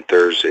investment,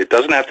 it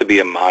doesn't have to be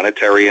a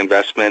monetary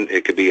investment.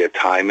 It could be a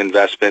time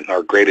investment.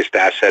 Our greatest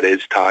asset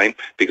is time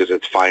because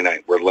it's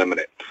finite. We're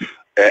limited.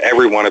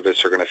 Every one of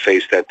us are going to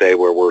face that day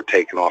where we're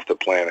taken off the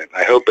planet.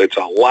 I hope it's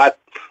a lot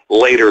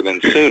later than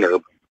sooner.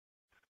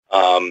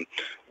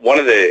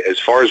 As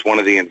far as one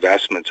of the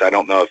investments, I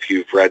don't know if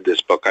you've read this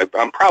book.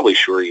 I'm probably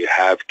sure you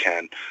have,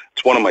 Ken.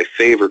 It's one of my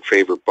favorite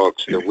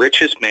books, The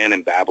Richest Man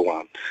in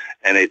Babylon.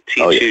 And it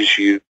teaches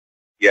you.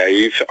 Yeah,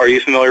 are you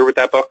familiar with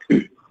that book?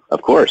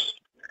 Of course.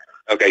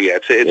 Okay, yeah,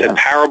 it's a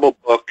parable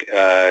book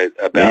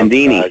about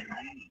Bandini.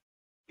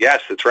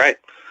 Yes, that's right.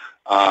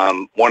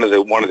 One of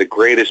the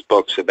greatest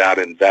books about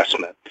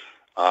investment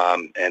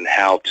and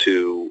how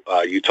to.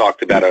 You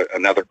talked about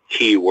another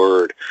key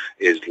word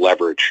is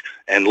leverage,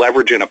 and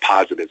leverage in a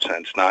positive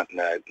sense, not in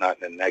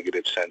a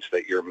negative sense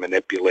that you're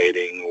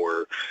manipulating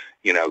or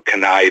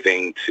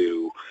conniving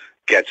to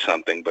get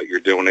something, but you're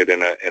doing it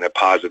in a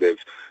positive,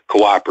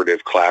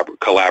 cooperative,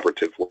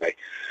 collaborative way.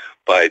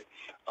 But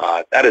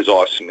that is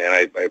awesome,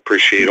 man. I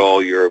appreciate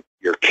all your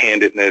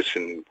candidness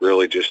and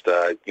really just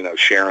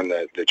sharing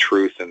the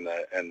truth and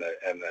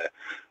the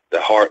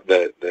heart,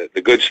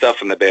 the good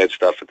stuff and the bad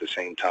stuff at the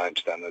same time,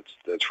 Stan.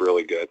 That's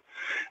really good.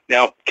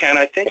 Now, Ken,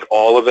 I think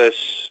all of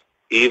us,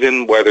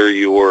 even whether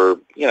you're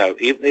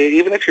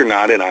even if you're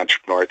not an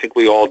entrepreneur, I think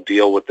we all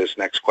deal with this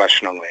next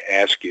question I'm going to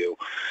ask you.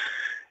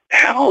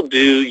 How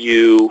do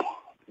you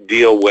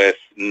deal with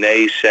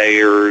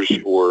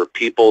naysayers or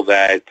people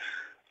that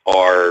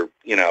are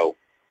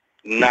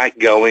not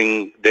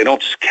going, they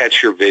don't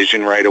catch your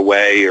vision right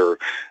away, or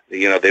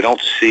they don't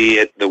see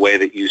it the way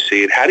that you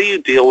see it? How do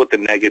you deal with the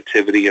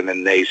negativity and the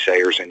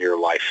naysayers in your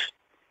life?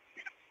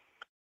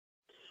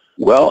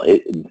 Well,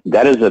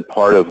 that is a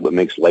part of what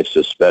makes life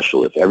so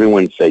special. If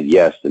everyone said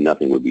yes, then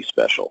nothing would be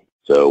special.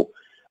 So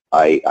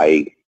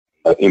I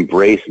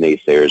embrace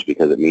naysayers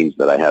because it means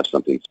that I have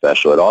something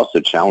special. It also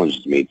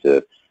challenges me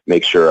to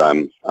make sure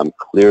I'm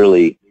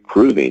clearly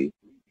proving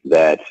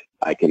that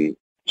I can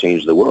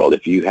change the world.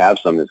 If you have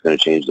something that's going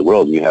to change the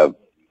world and you have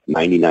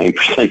 99%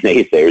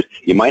 naysayers,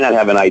 you might not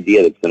have an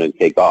idea that's going to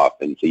take off.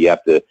 And so you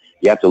have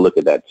to look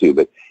at that too.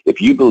 But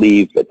if you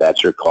believe that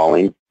that's your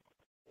calling,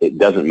 it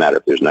doesn't matter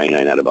if there's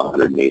 99 out of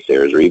 100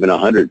 naysayers or even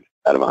 100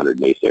 out of 100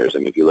 naysayers. I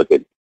mean, if you look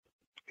at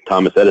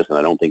Thomas Edison,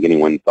 I don't think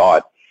anyone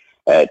thought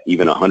at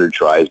even 100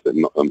 tries, but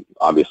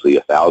obviously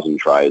 1,000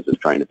 tries of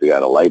trying to figure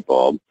out a light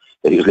bulb,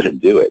 that he was going to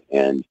do it.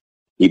 And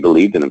he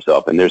believed in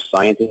himself. And there's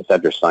scientists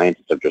after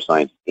scientists after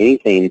scientists.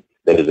 Anything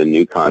that is a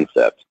new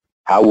concept,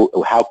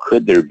 how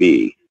could there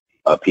be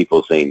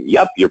people saying,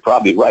 yep, you're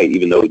probably right,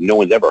 even though no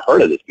one's ever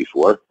heard of this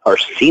before or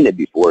seen it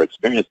before,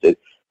 experienced it.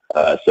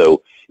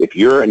 So if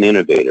you're an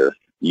innovator,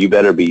 you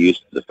better be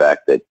used to the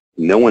fact that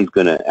no one's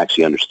going to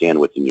actually understand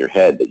what's in your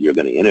head that you're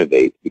going to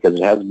innovate, because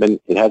it hasn't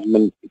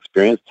been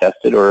experienced,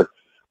 tested, or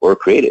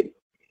created.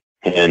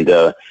 And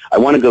I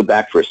want to go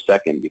back for a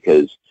second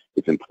because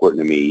it's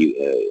important to me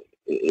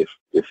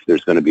if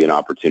there's going to be an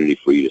opportunity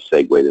for you to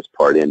segue this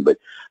part in. But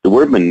the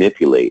word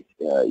manipulate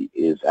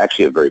is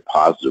actually a very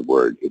positive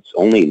word. It's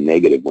only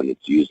negative when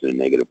it's used in a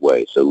negative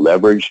way. So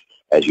leverage,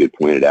 as you had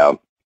pointed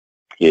out,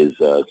 is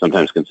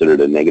sometimes considered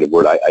a negative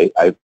word.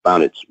 I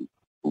found it's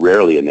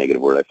rarely a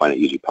negative word. I find it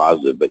usually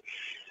positive. But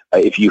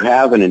if you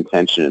have an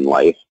intention in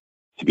life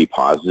to be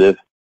positive,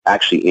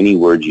 actually any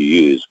word you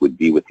use would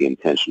be with the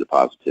intention of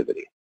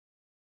positivity.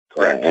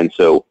 And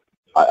so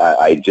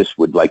I just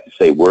would like to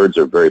say words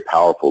are very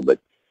powerful, but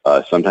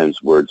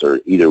sometimes words are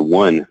either,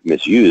 one,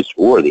 misused,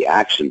 or the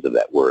actions of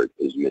that word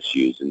is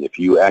misused. And if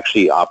you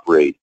actually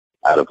operate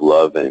out of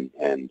love and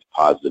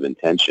positive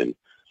intention,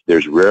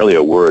 there's rarely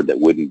a word that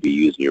wouldn't be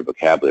used in your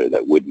vocabulary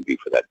that wouldn't be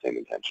for that same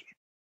intention.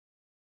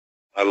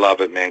 I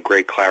love it, man.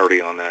 Great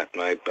clarity on that.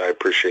 I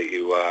appreciate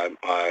you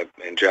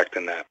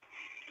injecting that.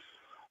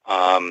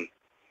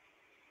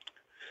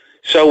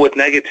 So with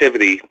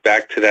negativity,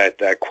 back to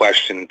that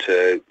question.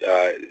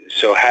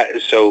 So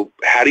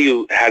how do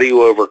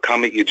you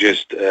overcome it? You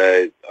just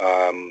okay.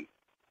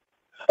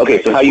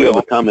 So how you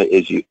overcome it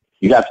is you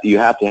have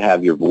to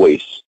have your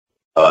voice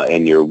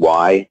and your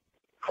why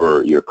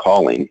for your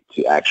calling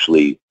to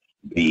actually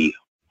be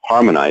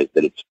harmonized.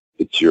 That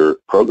it's your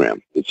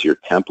program, it's your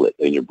template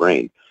in your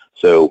brain.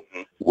 So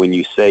when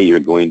you say you're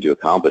going to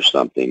accomplish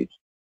something,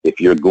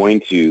 if you're going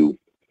to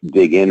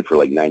dig in for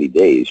like 90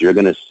 days, you're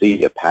going to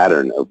see a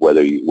pattern of what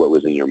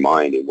was in your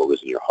mind and what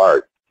was in your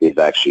heart is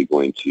actually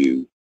going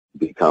to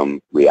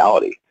become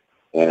reality.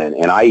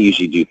 And I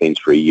usually do things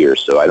for a year,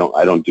 so I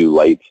don't do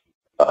light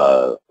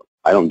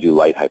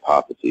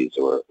hypotheses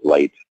or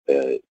light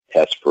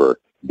tests for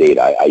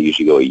data. I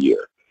usually go a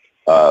year.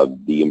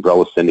 The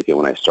Umbrella Syndicate,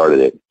 when I started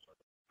it,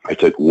 I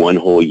took one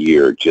whole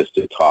year just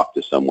to talk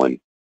to someone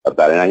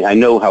about it. And I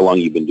know how long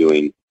you've been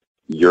doing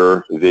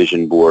your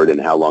vision board and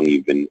how long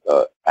you've been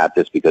at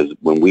this, because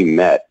when we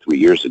met 3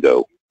 years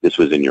ago, this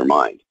was in your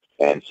mind.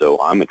 And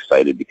so I'm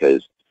excited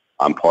because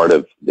I'm part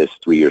of this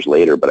 3 years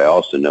later, but I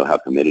also know how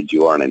committed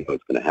you are, and I know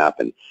it's going to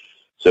happen.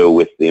 So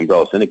with the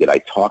Umbrella Syndicate, I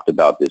talked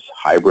about this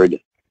hybrid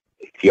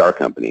PR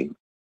company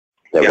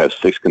that would have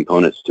 6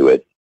 components to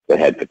it that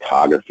had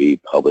photography,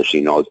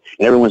 publishing, all this.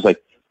 And everyone's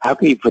like, how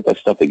can you put that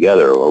stuff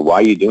together, or why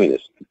are you doing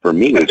this? For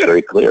me, it was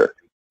very clear.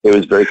 It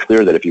was very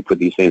clear that if you put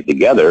these things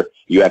together,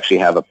 you actually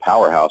have a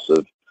powerhouse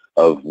of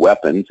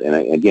weapons. And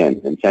again,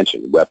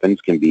 intention.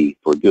 Weapons can be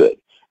for good,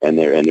 and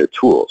they're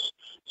tools.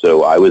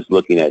 So I was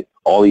looking at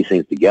all these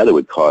things together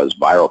would cause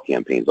viral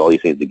campaigns. All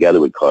these things together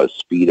would cause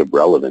speed of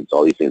relevance.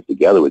 All these things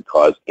together would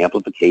cause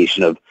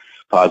amplification of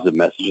positive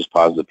messages,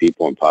 positive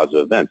people, and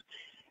positive events.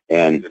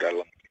 And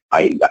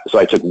so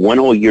I took one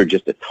whole year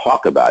just to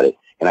talk about it.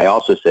 And I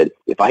also said,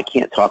 if I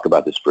can't talk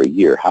about this for a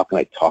year, how can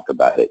I talk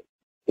about it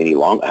any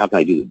longer? How can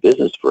I do the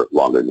business for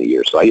longer than a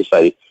year? So I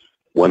decided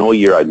one whole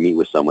year I'd meet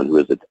with someone who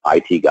was an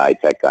IT guy,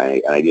 tech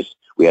guy, and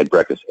we had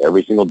breakfast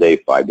every single day,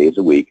 5 days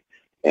a week.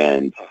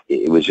 And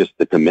it was just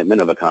the commitment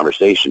of a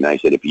conversation. And I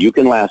said, if you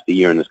can last a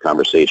year in this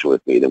conversation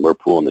with me, then we're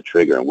pulling the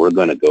trigger and we're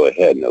going to go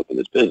ahead and open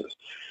this business.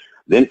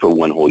 Then for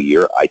one whole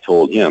year, I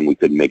told him we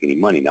couldn't make any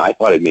money. Now, I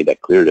thought I'd made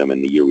that clear to him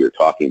in the year we were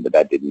talking, but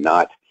that did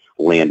not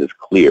land as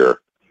clear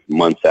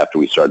months after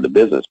we started the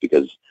business,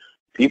 because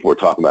people were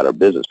talking about our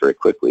business very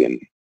quickly and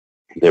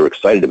they were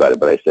excited about it.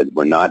 But I said,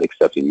 we're not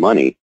accepting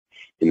money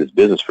in this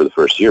business for the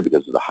first year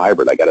because it's a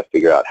hybrid. I got to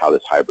figure out how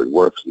this hybrid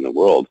works in the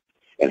world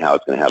and how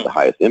it's going to have the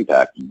highest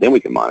impact. Then we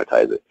can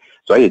monetize it.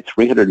 So I did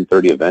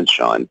 330 events,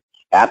 Sean,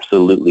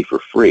 absolutely for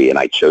free. And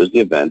I chose the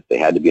events. They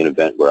had to be an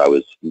event where I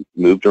was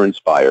moved or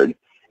inspired.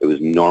 It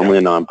was normally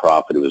a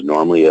nonprofit. It was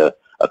normally a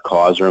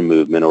cause or a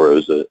movement, or it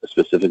was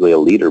specifically a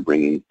leader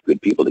bringing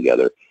good people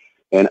together.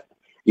 And,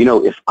 you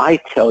know, if I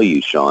tell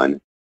you, Sean,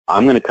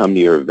 I'm going to come to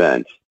your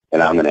event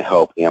and I'm going to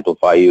help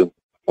amplify you,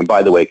 and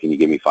by the way, can you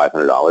give me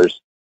 $500?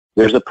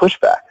 There's a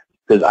pushback,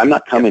 because I'm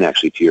not coming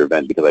actually to your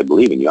event because I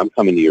believe in you. I'm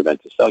coming to your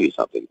event to sell you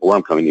something, or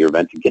I'm coming to your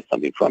event to get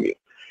something from you.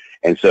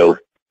 And so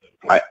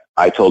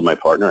I told my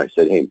partner, I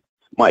said, hey,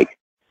 Mike,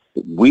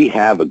 we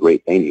have a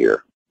great thing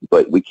here,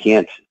 but we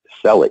can't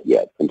sell it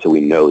yet until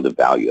we know the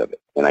value of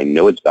it. And I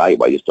know it's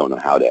valuable. I just don't know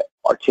how to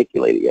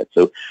articulate it yet.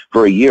 So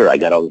for a year, I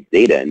got all this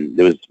data, and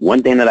there was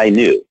one thing that I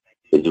knew,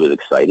 is it was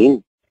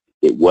exciting,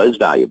 it was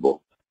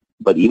valuable,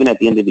 but even at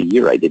the end of the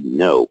year, I didn't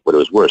know what it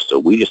was worth. So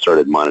we just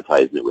started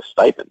monetizing it with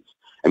stipends.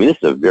 I mean, this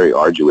is a very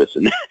arduous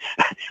and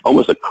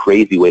almost a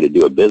crazy way to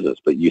do a business,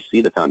 but you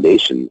see the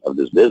foundation of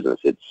this business.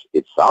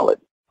 It's solid.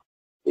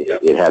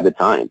 It had the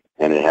time,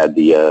 and it had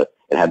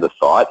the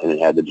thought, and it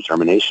had the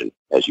determination,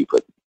 as you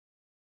put it.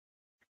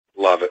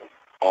 Love it.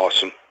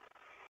 Awesome.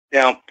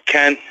 Now,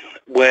 Ken,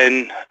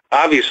 when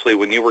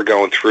you were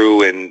going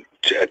through and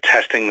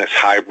testing this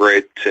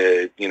hybrid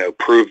to,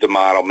 prove the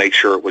model, make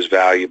sure it was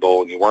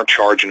valuable, and you weren't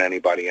charging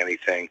anybody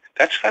anything,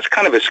 that's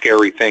kind of a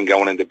scary thing,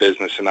 going into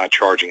business and not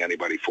charging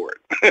anybody for it.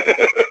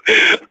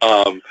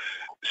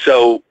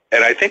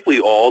 And I think we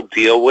all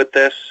deal with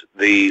this,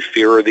 the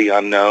fear of the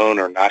unknown,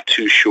 or not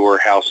too sure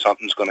how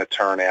something's going to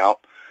turn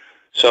out.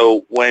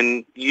 So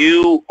when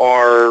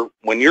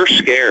you're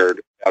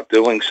scared about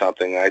doing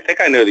something, I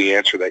think I know the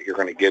answer that you're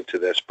going to give to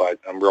this, but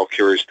I'm real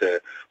curious to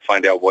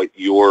find out what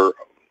your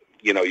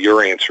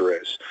answer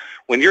is.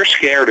 When you're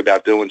scared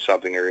about doing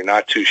something, or you're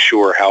not too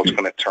sure how it's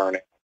going to turn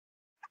out,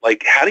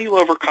 like, how do you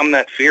overcome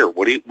that fear?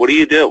 What do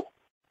you do?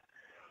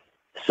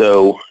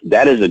 So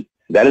that is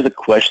a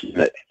question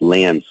that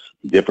lands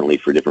differently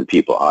for different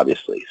people,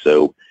 obviously.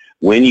 So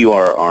when you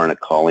are on a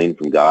calling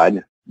from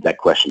God, that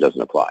question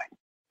doesn't apply.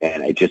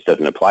 And it just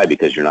doesn't apply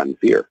because you're not in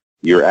fear.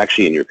 You're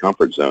actually in your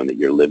comfort zone, that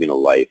you're living a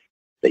life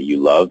that you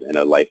love and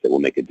a life that will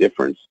make a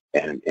difference,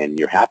 and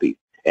you're happy.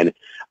 And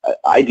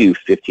I do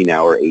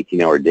 15-hour,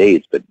 18-hour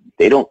days, but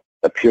they don't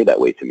appear that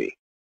way to me.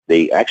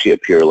 They actually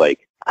appear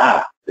like,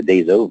 the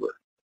day's over.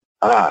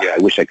 I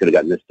wish I could have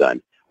gotten this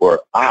done.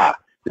 Or,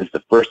 this is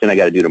the first thing I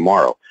got to do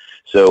tomorrow.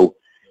 So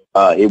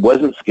it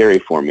wasn't scary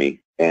for me.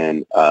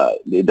 And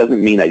it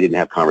doesn't mean I didn't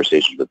have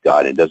conversations with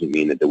God. It doesn't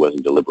mean that there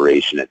wasn't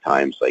deliberation at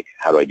times, like,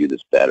 how do I do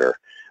this better?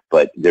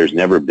 But there's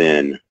never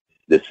been,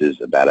 this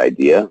is a bad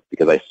idea,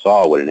 because I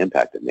saw what an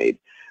impact it made.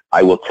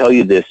 I will tell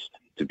you this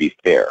to be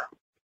fair.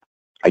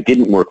 I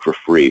didn't work for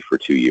free for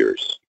 2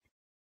 years.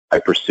 I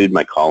pursued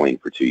my calling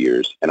for 2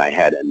 years, and I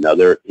had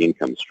another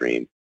income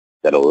stream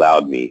that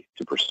allowed me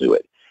to pursue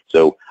it.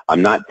 So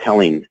I'm not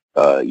telling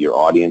your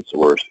audience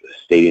or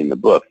stating in the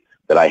book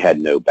that I had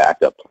no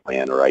backup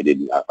plan, or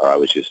I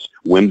was just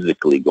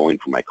whimsically going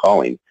for my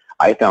calling.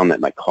 I found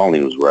that my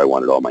calling was where I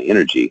wanted all my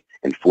energy,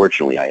 and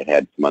fortunately I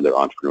had some other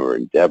entrepreneur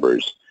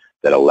endeavors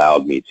that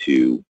allowed me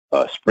to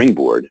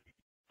springboard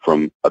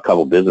from a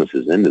couple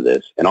businesses into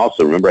this. And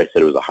also, remember I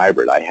said it was a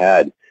hybrid. I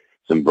had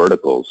some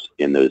verticals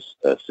in those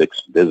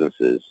 6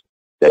 businesses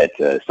that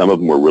some of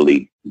them were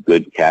really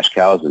good cash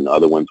cows, and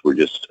other ones were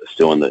just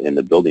still in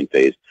the building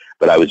phase.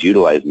 But I was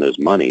utilizing those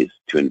monies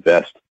to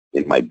invest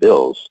in my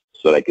bills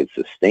so that I could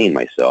sustain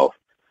myself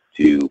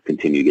to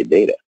continue to get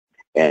data.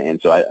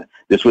 And so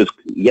it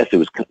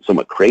was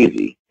somewhat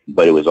crazy,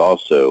 but it was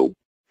also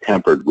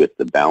tempered with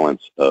the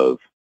balance of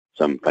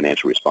some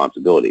financial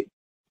responsibility.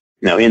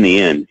 Now, in the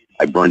end,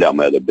 I burned out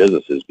my other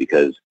businesses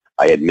because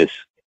I had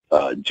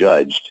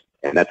misjudged,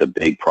 and that's a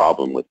big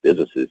problem with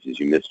businesses, is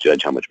you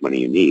misjudge how much money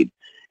you need.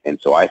 And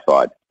so I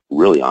thought,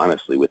 really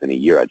honestly, within a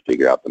year I'd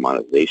figure out the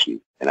monetization,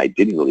 and I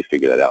didn't really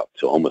figure that out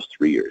until almost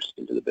 3 years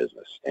into the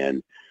business.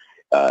 And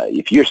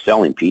if you're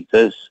selling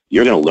pizzas,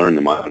 you're going to learn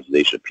the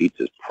monetization of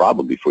pizzas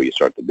probably before you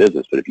start the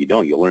business. But if you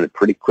don't, you'll learn it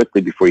pretty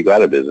quickly before you go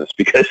out of business,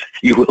 because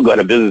you will go out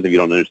of business if you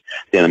don't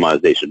understand the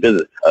monetization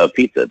of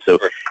pizza. So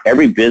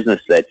every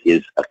business that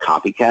is a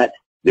copycat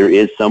there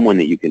is someone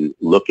that you can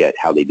look at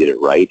how they did it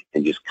right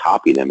and just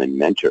copy them and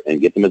mentor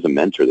and get them as a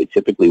mentor. They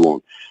typically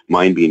won't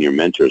mind being your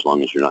mentor as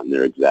long as you're not in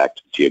their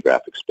exact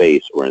geographic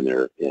space or in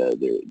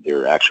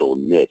their actual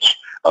niche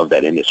of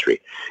that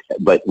industry.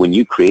 But when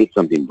you create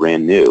something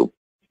brand new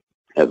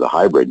as a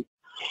hybrid,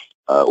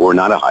 or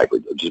not a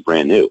hybrid, just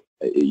brand new,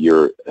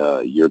 you're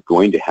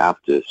going to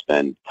have to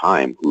spend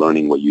time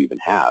learning what you even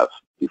have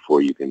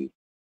before you can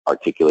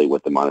articulate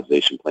what the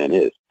monetization plan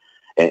is.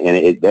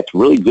 And that's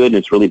really good and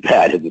it's really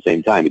bad at the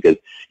same time, because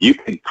you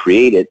could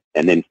create it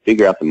and then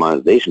figure out the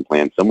monetization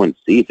plan. Someone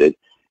sees it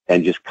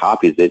and just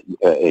copies it,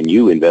 and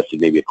you invested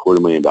maybe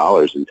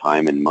 $250,000 in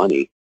time and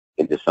money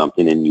into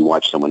something, and you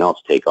watch someone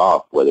else take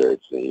off, whether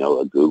it's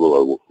a Google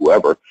or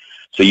whoever.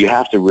 So you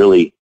have to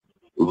really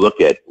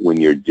look at, when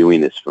you're doing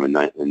this from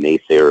a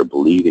naysayer or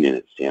believing in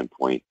it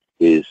standpoint,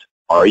 is,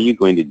 are you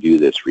going to do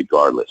this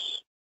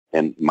regardless?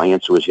 And my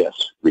answer was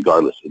yes,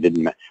 regardless. It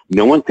didn't matter.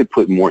 No one could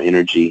put more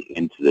energy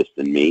into this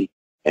than me.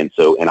 And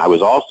I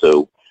was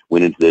also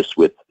went into this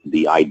with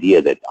the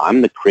idea that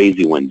I'm the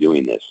crazy one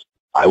doing this.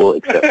 I will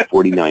accept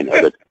 49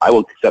 other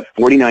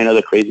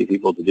crazy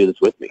people to do this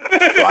with me.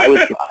 So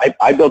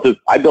I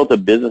built a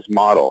business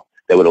model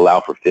that would allow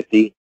for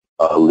 50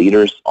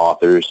 leaders,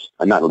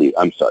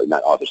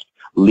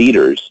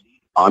 leaders,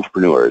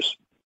 entrepreneurs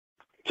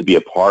to be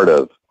a part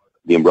of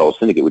the umbrella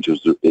syndicate, which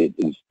was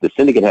the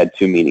syndicate had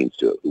two meanings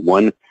to it.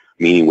 One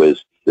meaning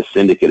was the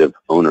syndicate of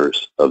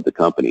owners of the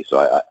company.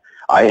 So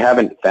I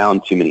haven't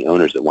found too many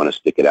owners that want to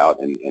stick it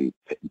out and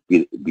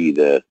be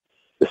the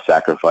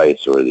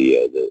sacrifice or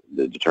the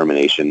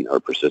determination or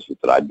persistence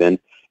that I've been,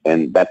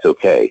 and that's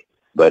okay.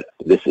 But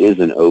this is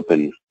an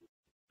open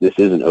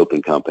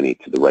company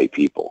to the right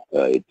people.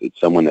 It's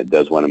someone that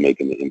does want to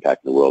make an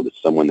impact in the world.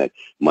 It's someone that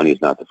money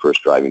is not the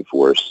first driving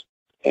force,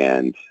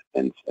 and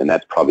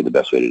that's probably the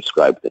best way to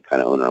describe the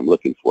kind of owner I'm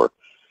looking for.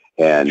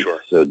 And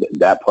sure. So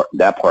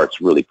that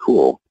part's really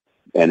cool,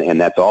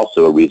 and that's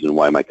also a reason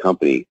why my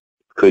company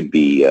could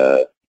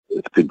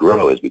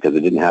grow, is because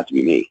it didn't have to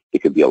be me. It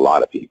could be a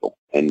lot of people,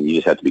 and you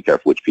just have to be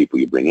careful which people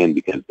you bring in,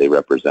 because they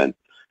represent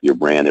your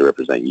brand, they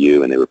represent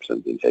you, and they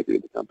represent the integrity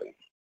of the company.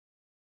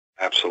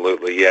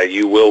 Absolutely. Yeah,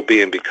 you will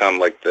be and become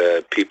like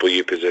the people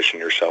you position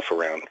yourself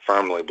around.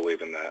 Firmly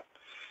believe in that.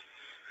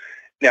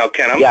 Now,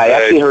 Ken,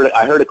 I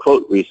heard a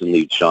quote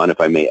recently, Sean,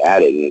 if I may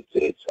add it.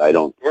 It's I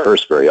don't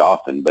curse very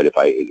often, but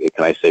can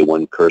I say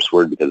one curse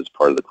word because it's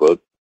part of the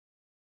quote?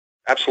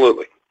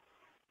 Absolutely.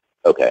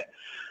 Okay.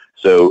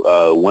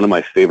 So one of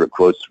my favorite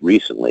quotes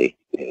recently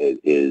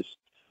is,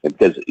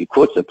 because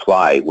quotes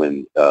apply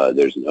when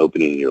there's an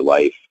opening in your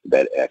life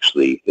that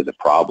actually is a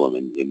problem,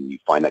 and you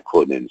find that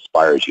quote and it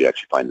inspires you to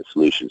actually find the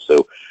solution.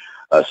 So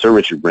Sir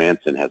Richard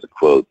Branson has a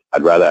quote,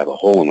 "I'd rather have a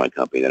hole in my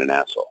company than an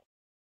asshole."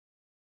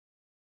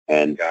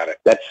 And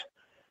that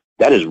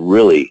is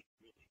really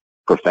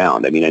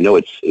profound. I mean, I know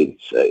it's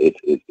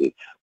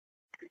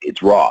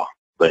raw,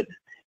 but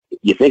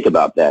you think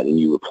about that and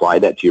you apply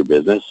that to your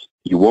business.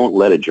 You won't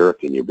let a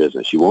jerk in your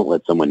business. You won't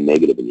let someone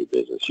negative in your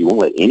business. You won't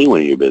let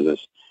anyone in your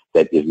business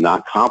that is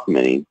not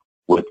complementing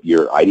what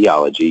your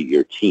ideology,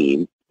 your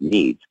team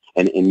needs.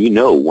 And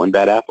one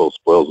bad apple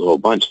spoils the whole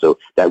bunch. So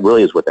that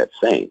really is what that's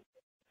saying.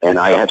 And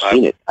I have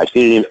seen it. I've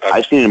seen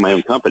it in my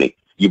own company.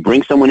 You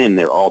bring someone in,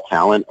 they're all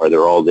talent, or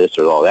they're all this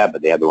or all that,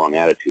 but they have the wrong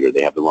attitude or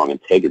they have the wrong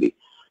integrity.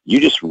 You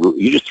just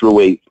threw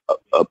away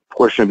a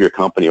portion of your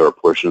company or a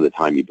portion of the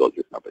time you built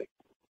your company.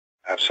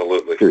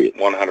 Absolutely. Period.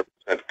 100%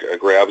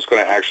 agree. I was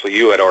going to actually,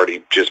 you had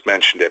already just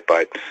mentioned it,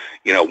 but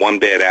one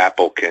bad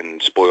apple can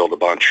spoil the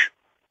bunch.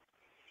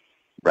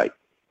 Right.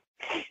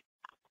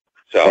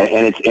 So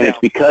it's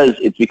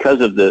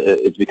because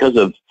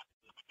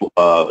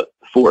of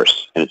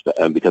force, and it's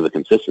because of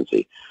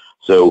consistency.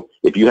 So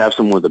if you have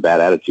someone with a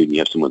bad attitude and you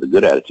have someone with a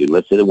good attitude,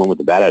 let's say the one with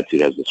the bad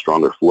attitude has the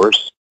stronger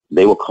force,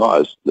 they will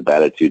cause the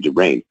bad attitude to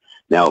reign.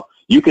 Now,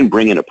 you can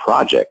bring in a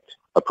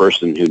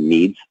person who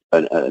needs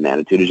an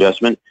attitude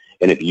adjustment,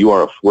 and if you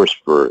are a force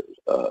for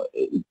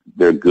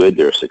their good,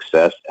 their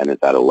success, and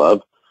it's out of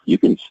love, you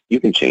can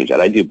change that.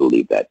 I do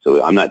believe that.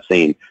 So I'm not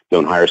saying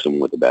don't hire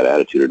someone with a bad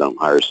attitude or don't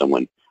hire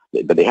someone,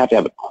 but they have to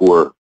have a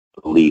core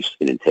beliefs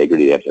in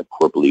integrity. They have to have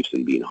core beliefs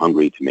in being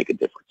hungry to make a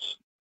difference.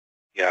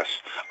 Yes.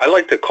 I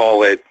like to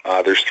call it,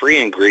 there's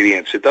 3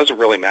 ingredients. It doesn't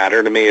really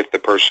matter to me if the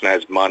person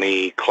has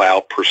money,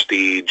 clout,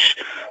 prestige,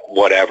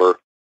 whatever.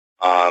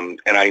 And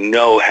I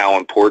know how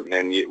important,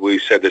 and we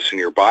said this in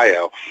your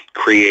bio,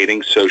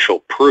 creating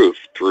social proof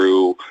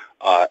through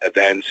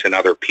events and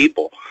other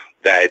people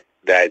that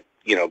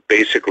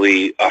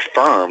basically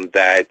affirm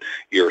that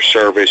your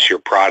service, your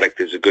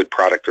product is a good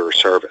product or a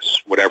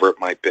service, whatever it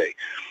might be,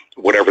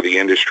 whatever the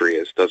industry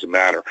is, doesn't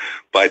matter.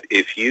 But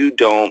if you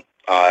don't,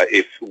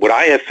 if what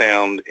I have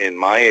found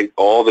in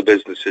all the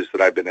businesses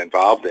that I've been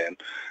involved in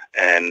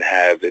and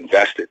have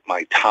invested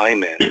my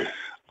time in,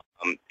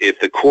 if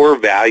the core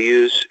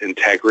values,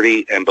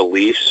 integrity, and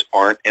beliefs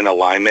aren't in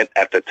alignment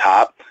at the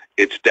top,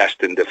 it's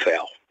destined to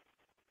fail.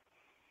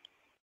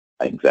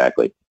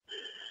 Exactly.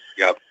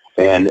 Yep.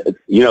 And,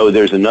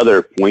 there's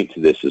another point to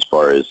this as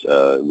far as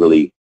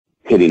really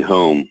hitting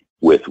home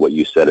with what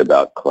you said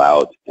about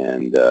clout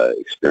and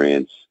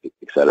experience,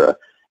 et cetera,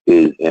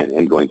 is,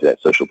 and going to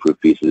that social proof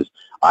piece is,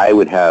 I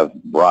would have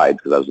brides,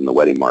 because I was in the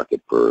wedding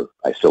market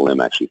I still am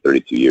actually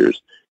 32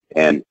 years,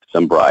 and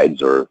some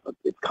brides, or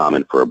it's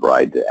common for a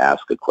bride to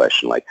ask a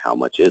question like, how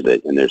much is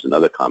it? And there's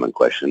another common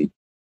question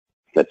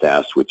that's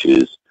asked, which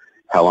is,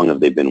 how long have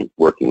they been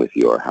working with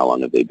you, or how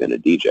long have they been a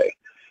DJ?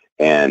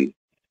 And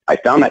I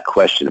found that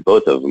question,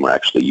 both of them are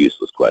actually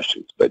useless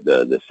questions, but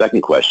the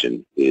second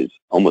question is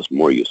almost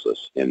more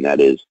useless, and that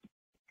is,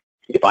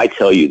 if I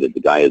tell you that the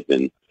guy has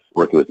been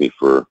working with me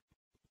for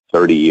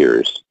 30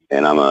 years,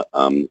 and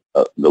I'm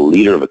the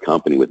leader of a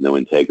company with no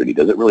integrity,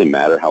 does it really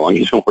matter how long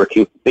he's been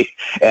working with me?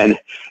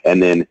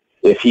 And then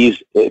if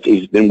he's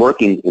been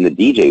working in the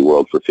DJ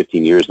world for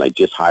 15 years, and I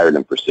just hired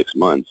him for 6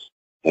 months,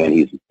 and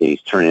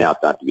he's turning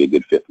out not to be a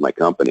good fit for my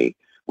company,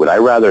 would I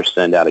rather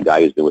send out a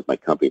guy who's been with my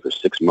company for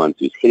 6 months,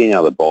 who's hitting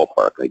out of the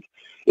ballpark? Like,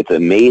 it's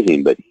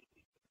amazing, but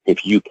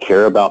if you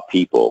care about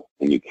people,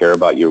 and you care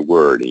about your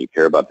word, and you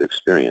care about their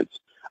experience,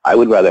 I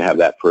would rather have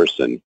that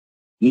person,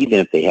 even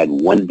if they had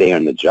 1 day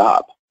on the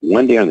job,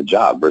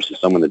 versus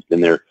someone that's been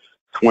there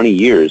 20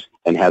 years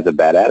and has a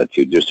bad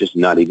attitude. There's just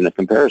not even a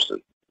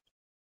comparison.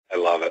 I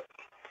love it.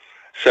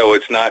 So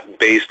it's not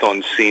based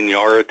on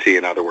seniority,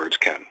 in other words,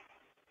 Ken.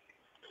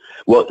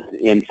 Well,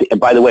 and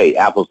by the way,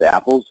 apples to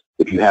apples,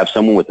 if you have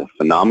someone with a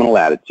phenomenal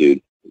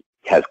attitude,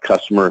 has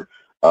customer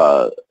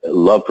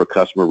love for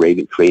customer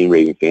creating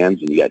raving fans,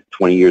 and you got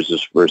 20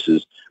 years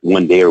versus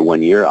 1 day or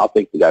 1 year, I'll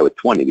take the guy with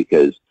 20,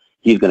 because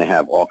he's going to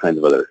have all kinds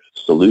of other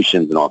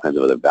solutions and all kinds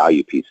of other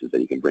value pieces that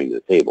he can bring to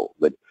the table.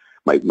 But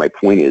my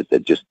point is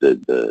that just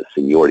the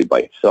seniority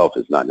by itself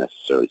is not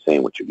necessarily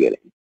saying what you're getting.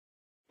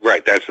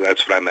 Right. That's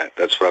what I meant.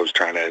 That's what I was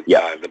trying to.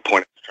 Yeah. The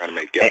point I was trying to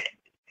make. Yeah.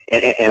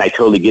 And I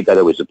totally get that.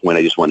 That was the point.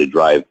 I just wanted to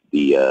drive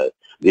the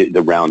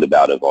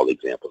roundabout of all the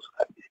examples.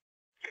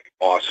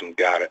 Awesome.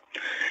 Got it.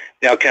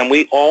 Now, can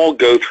we all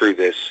go through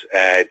this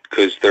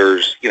because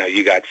there's,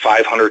 you got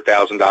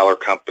 $500,000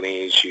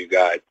 companies, you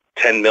got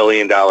 $10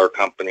 million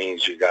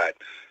companies, you got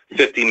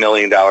 $50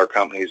 million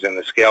companies, and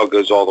the scale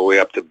goes all the way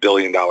up to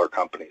billion-dollar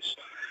companies.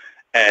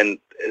 And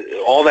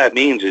all that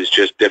means is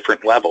just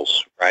different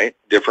levels, right?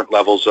 Different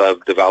levels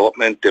of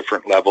development,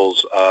 different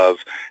levels of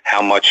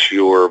how much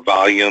your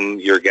volume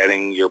you're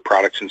getting your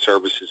products and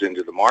services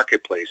into the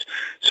marketplace.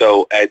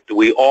 So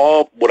we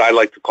all, what I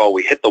like to call,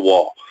 we hit the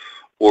wall,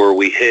 or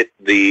we hit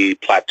the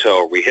plateau,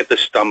 or we hit the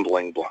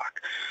stumbling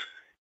block.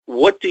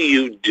 What do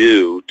you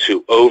do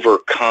to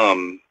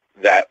overcome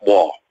that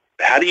wall?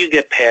 How do you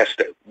get past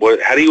it?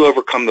 How do you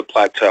overcome the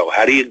plateau?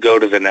 How do you go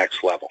to the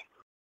next level?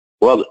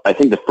 Well, I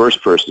think the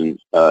first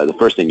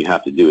thing you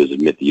have to do is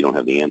admit that you don't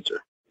have the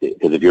answer.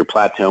 Because if you're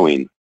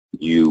plateauing,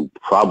 you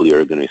probably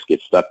are going to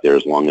get stuck there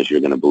as long as you're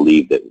going to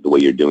believe that the way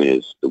you're doing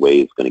is the way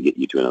it's going to get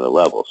you to another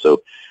level.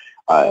 So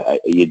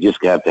you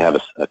just have to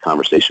have a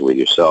conversation with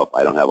yourself.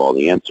 I don't have all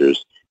the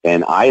answers.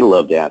 And I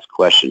love to ask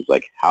questions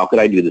like, how could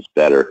I do this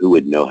better? Who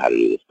would know how to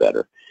do this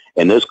better?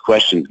 And those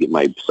questions get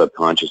my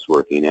subconscious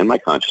working and my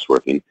conscious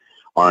working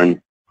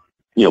on,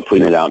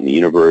 putting it out in the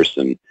universe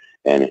and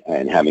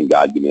having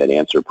God give me that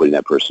answer, putting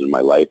that person in my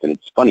life. And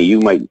it's funny,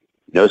 you might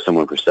know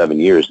someone for 7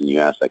 years and you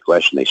ask that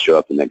question, they show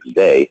up the next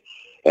day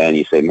and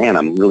you say, man,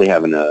 I'm really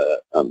having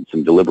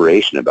some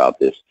deliberation about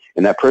this.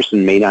 And that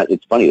person may not,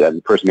 it's funny,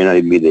 that person may not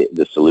even be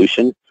the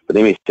solution, but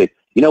they may say,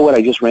 you know what,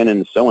 I just ran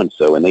into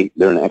so-and-so and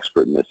they're an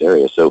expert in this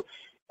area. So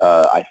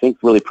I think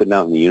really putting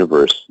out in the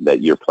universe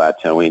that you're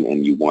plateauing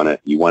and you want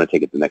to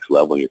take it to the next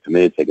level, and you're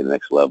committed to taking it to the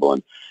next level,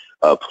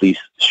 and please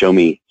show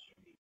me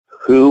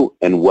who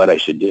and what I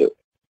should do.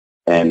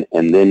 And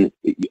then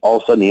all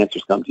of a sudden the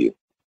answers come to you.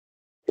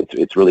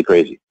 It's really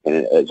crazy,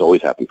 and it's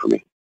always happened for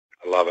me.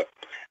 I love it.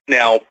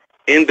 Now,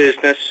 in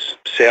business,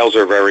 sales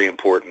are very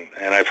important,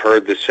 and I've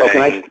heard the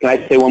saying. Can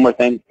I say one more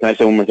thing?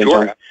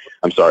 Sure. John?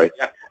 I'm sorry.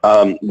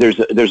 Yeah.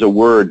 There's a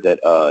word that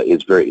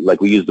is very, like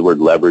we used the word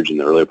leverage in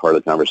the earlier part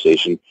of the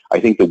conversation. I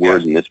think the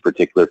word in this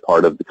particular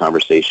part of the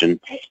conversation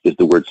is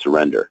the word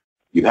surrender.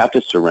 You have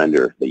to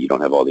surrender that you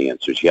don't have all the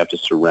answers. You have to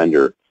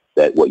surrender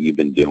that what you've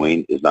been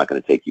doing is not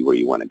going to take you where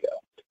you want to go.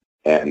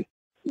 And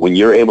when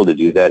you're able to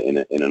do that in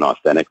an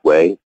authentic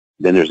way,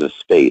 then there's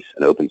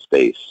an open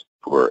space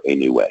for a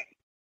new way,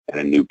 and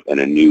a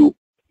new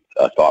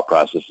thought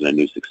process, and a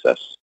new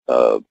success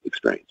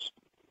experience.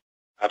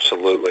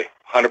 Absolutely,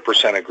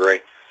 100% agree.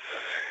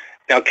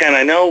 Now, Ken,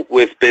 I know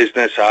with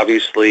business,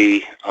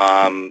 obviously,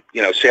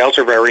 sales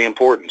are very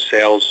important.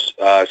 Sales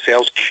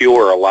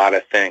cure a lot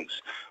of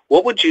things.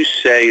 What would you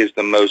say is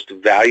the most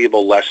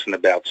valuable lesson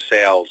about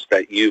sales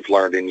that you've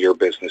learned in your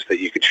business that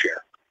you could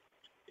share?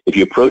 If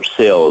you approach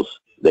sales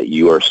that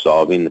you are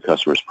solving the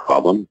customer's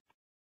problem,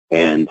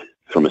 and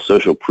from a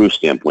social proof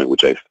standpoint,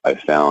 which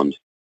I've found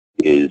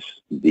is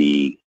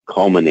the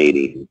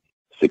culminating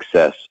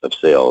success of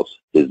sales,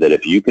 is that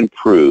if you can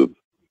prove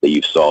that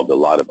you've solved a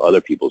lot of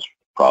other people's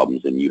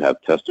problems and you have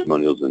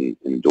testimonials and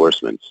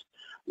endorsements,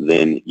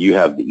 then you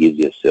have the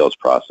easiest sales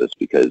process,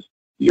 because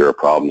you're a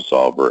problem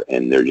solver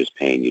and they're just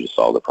paying you to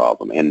solve the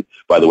problem. And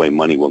by the way,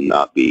 money will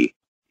not be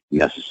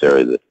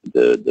necessarily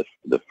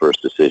the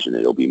first decision.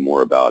 It'll be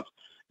more about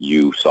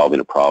you solving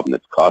a problem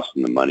that's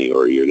costing them money,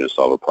 or you're going to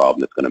solve a problem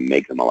that's going to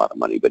make them a lot of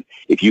money. But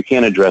if you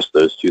can't address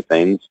those two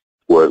things,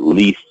 or at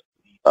least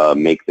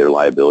make their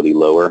liability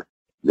lower,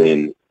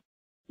 then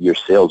your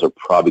sales are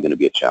probably going to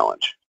be a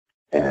challenge.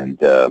 And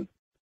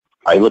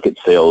I look at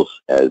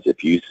sales as,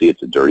 if you see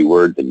it's a dirty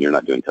word, then you're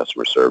not doing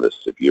customer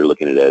service. If you're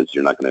looking at it as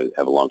you're not going to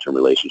have a long-term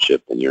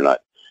relationship, then you're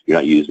not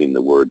using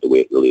the word the way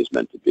it really is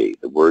meant to be.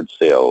 The word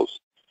sales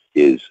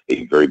is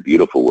a very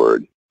beautiful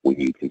word when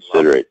you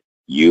consider it.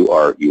 You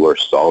are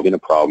solving a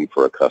problem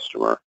for a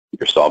customer.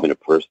 You're solving a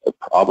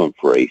problem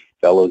for a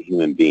fellow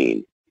human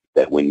being,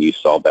 that when you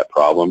solve that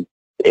problem,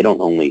 they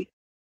don't only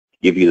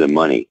give you the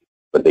money,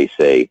 but they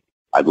say,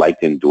 I'd like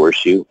to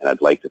endorse you, and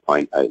I'd like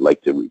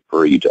to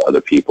refer you to other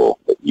people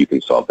that you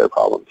can solve their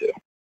problem too.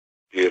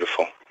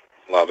 Beautiful.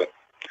 Love it.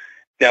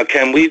 Now,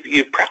 Ken,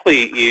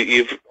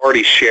 you've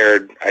already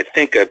shared, I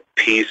think, a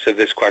piece of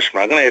this question,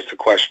 but I'm going to ask the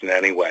question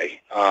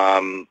anyway.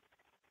 Can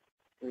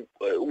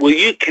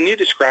you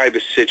describe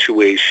a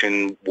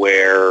situation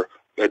where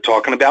they're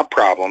talking about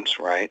problems,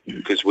 right?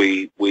 Because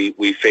we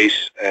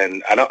face,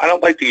 and I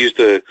don't like to use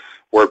the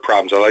word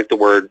problems. I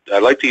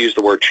like to use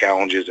the word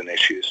challenges and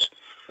issues.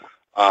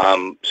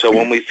 So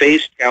when we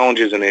face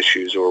challenges and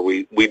issues, or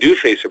we do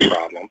face a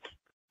problem,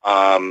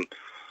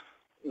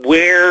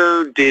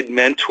 where did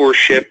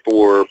mentorship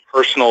or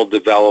personal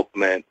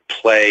development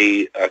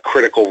play a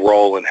critical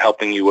role in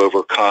helping you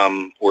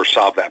overcome or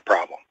solve that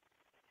problem?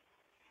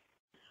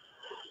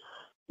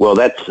 Well,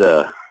 that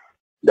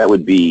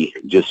would be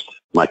just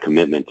my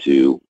commitment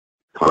to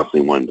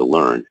constantly wanting to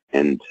learn.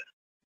 And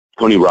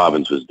Tony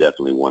Robbins was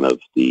definitely one of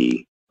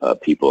the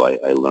people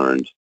I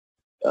learned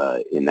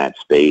in that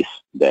space,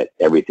 that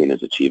everything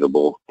is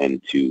achievable,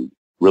 and to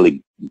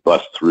really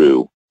bust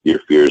through your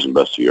fears and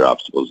bust through your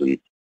obstacles. And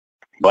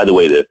by the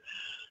way,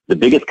 the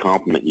biggest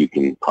compliment you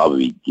can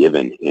probably be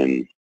given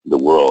in the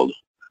world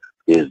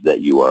is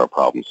that you are a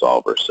problem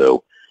solver.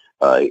 So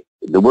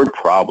the word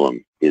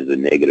problem is a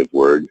negative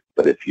word,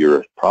 but if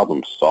you're a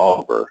problem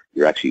solver,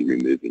 you're actually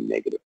removing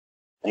negative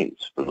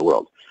things from the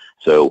world.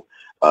 So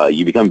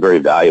you become very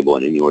valuable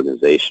in any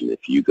organization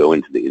if you go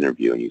into the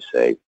interview and you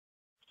say,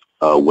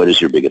 what is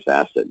your biggest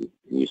asset? And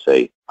you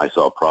say, I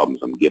solve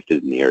problems. I'm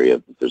gifted in the area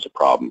of, if there's a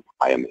problem,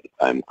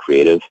 I'm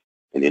creative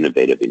and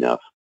innovative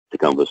enough to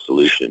come up with a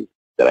solution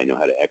that I know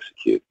how to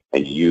execute.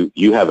 And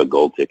you have a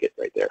gold ticket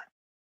right there.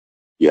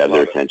 You have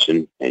their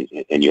attention, and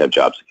you have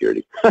job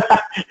security.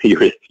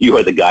 You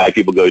are the guy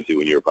people go to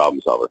when you're a problem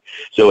solver.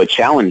 So a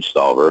challenge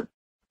solver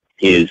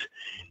is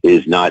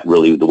not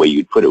really the way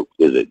you'd put it,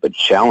 is it? But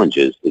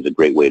challenges is a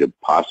great way to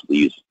possibly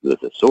use the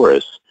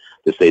thesaurus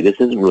to say, this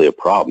isn't really a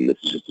problem, this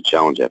is just a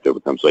challenge I have to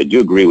overcome. So I do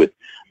agree with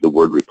the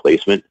word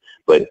replacement,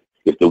 but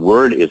if the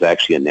word is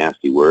actually a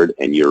nasty word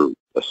and you're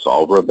a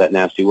solver of that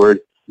nasty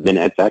word, then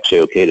it's actually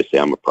okay to say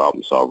I'm a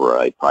problem solver.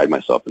 I pride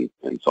myself in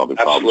solving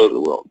problems for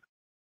the world.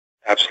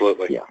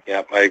 Absolutely.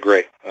 Yeah, I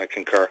agree. I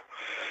concur.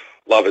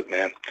 Love it,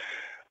 man.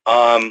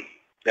 Now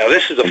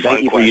this is a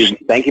fun question.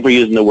 Thank you for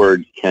using the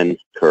word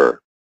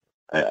concur.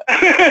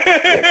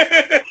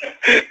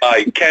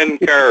 I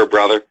concur,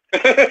 brother.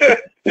 I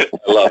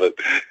love it.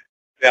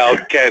 Now,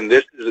 Ken,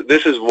 this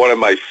is one of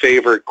my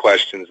favorite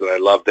questions that I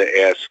love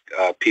to ask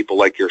people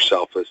like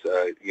yourself, as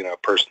a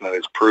person that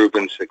is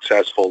proven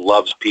successful,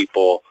 loves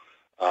people,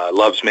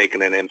 loves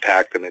making an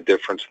impact and a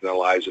difference in the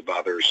lives of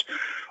others.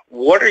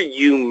 What are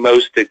you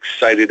most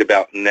excited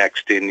about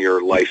next in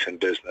your life and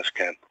business,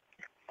 Ken?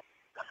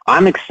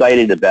 I'm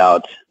excited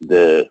about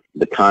the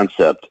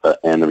concept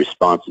and the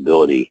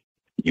responsibility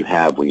you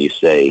have when you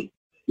say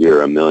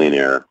you're a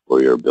millionaire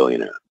or you're a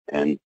billionaire.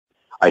 And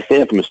I say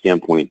that from a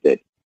standpoint that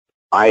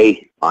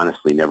I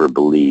honestly never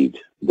believed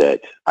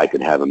that I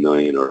could have $1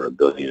 million or $1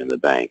 billion in the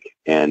bank.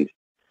 And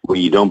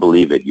when you don't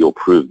believe it, you'll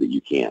prove that you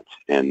can't.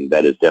 And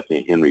that is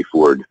definitely a Henry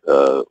Ford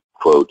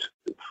quote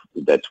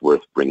that's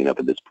worth bringing up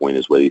at this point,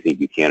 is whether you think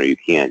you can or you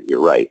can't,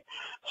 you're right.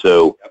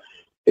 So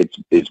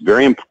it's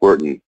very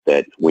important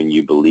that when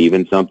you believe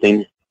in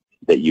something,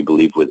 that you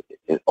believe with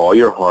all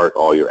your heart,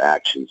 all your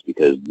actions,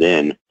 because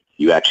then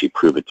you actually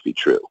prove it to be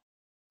true.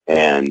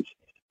 And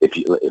if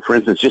you, for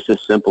instance, just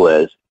as simple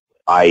as,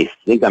 I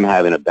think I'm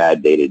having a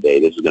bad day today,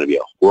 this is going to be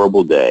a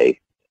horrible day,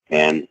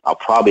 and I'll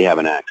probably have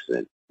an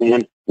accident.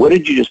 Man, what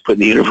did you just put in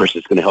the universe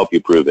that's going to help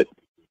you prove it?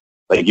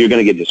 Like, you're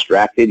going to get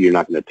distracted, you're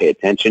not going to pay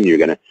attention, you're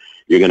going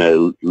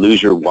to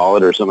lose your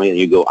wallet or something, and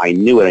you go, I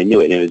knew it.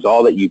 And it's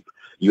all that you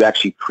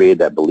actually created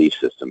that belief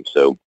system.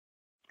 So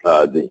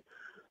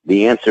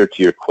the answer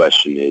to your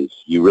question is,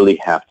 you really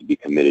have to be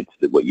committed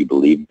to what you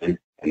believe in,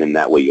 and then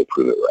that way you'll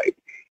prove it right.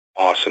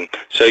 Awesome.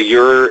 So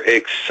you're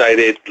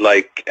excited,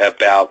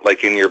 about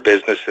in your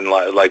business and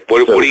what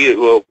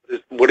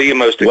are you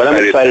most excited?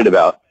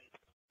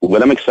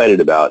 What I'm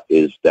excited about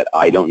is that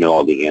I don't know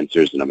all the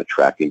answers, and I'm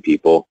attracting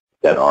people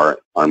that are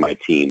on my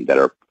team, that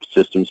are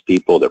systems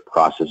people, they're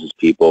processes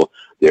people,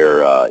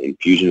 they're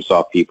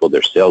Infusionsoft people,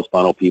 they're sales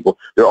funnel people.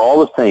 They're all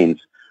the things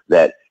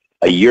that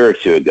a year or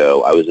two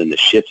ago I was in the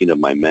shifting of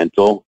my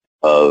mental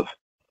of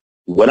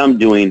what I'm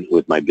doing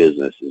with my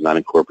business is not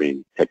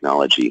incorporating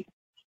technology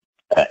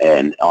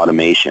and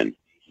automation,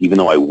 even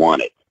though I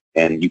want it.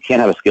 And you can't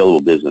have a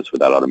scalable business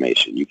without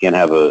automation. You can't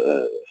have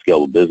a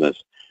scalable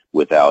business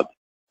without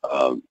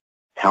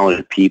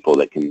talented people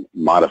that can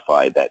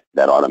modify that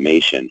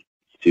automation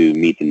to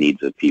meet the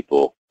needs of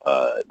people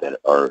that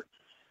are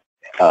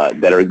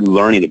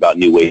learning about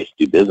new ways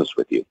to do business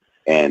with you.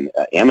 And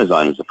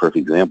Amazon is a perfect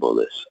example of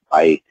this.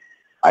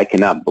 I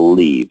cannot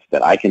believe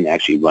that I can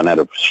actually run out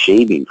of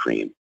shaving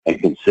cream and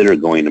consider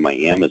going to my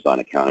Amazon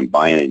account and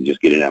buying it and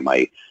just getting it at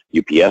my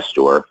UPS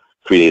store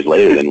 3 days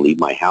later, then leave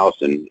my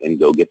house and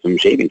go get some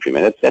shaving cream.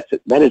 And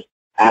that is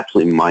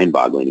absolutely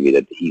mind-boggling to me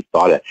that he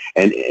thought it.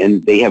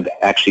 And they have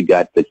actually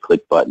got the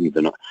click buttons,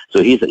 and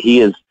so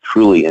he is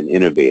truly an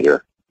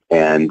innovator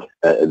and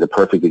the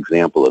perfect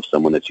example of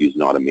someone that's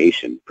using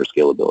automation for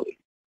scalability.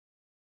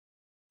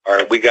 All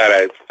right, we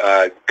got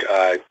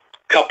a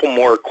couple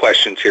more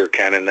questions here,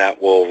 Ken, and that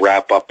will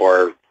wrap up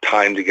our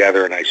time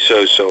together. And I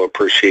so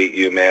appreciate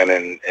you, man,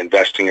 and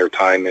investing your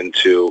time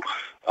into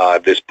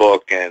this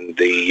book and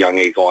the Young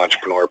Eagle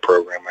Entrepreneur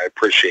Program. I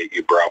appreciate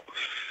you, bro.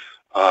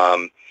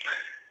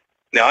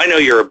 Now, I know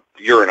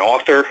you're an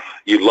author.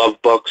 You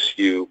love books.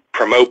 You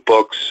promote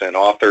books and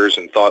authors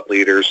and thought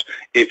leaders.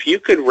 If you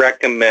could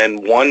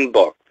recommend one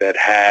book that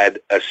had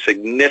a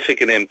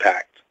significant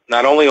impact,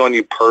 not only on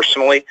you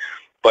personally,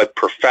 but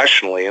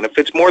professionally, and if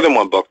it's more than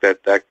one book,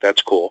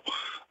 that's cool.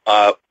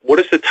 What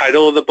is the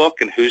title of the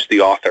book, and who's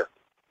the author?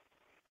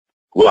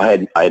 Well,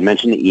 I had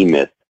mentioned the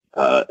E-Myth,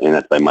 and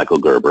that's by Michael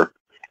Gerber.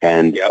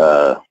 And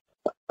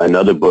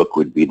another book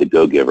would be The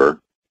Go-Giver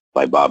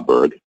by Bob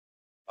Berg.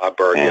 Bob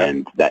Berg,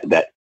 and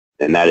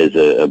that is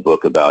a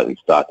book about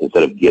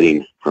instead of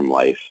getting from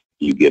life,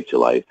 you give to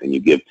life, and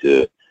you give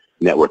to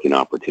networking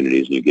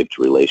opportunities, and you give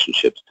to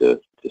relationships to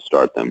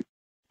start them.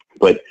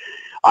 But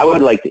I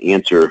would like to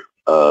answer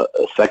a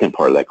second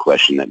part of that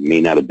question that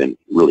may not have been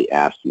really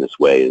asked in this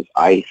way. Is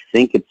I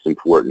think it's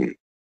important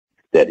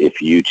that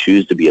if you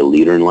choose to be a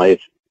leader in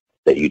life,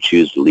 that you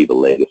choose to leave a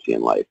legacy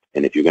in life.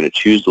 And if you're going to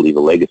choose to leave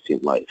a legacy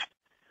in life,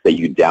 that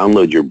you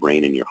download your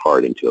brain and your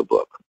heart into a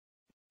book.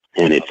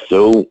 And it's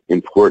so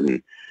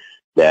important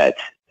that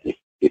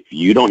if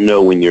you don't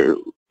know when you're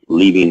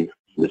leaving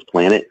this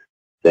planet,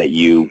 that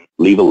you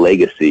leave a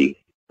legacy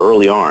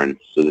early on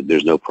so that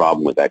there's no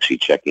problem with actually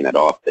checking that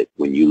off, that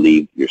when you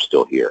leave, you're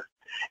still here.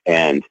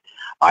 And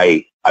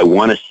I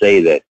want to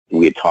say that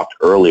we had talked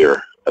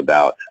earlier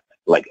about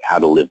like how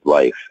to live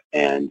life,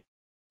 and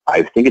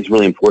I think it's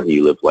really important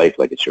you live life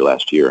like it's your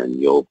last year, and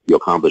you'll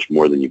accomplish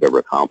more than you've ever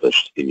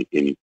accomplished in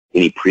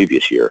any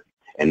previous year.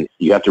 And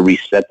you have to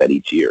reset that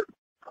each year.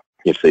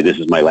 You say, this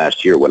is my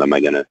last year. What am I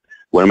gonna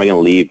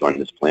leave on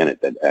this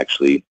planet that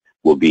actually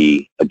will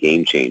be a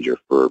game changer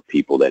for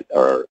people that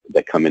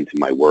come into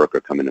my work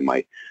or come into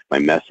my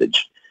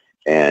message?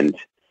 And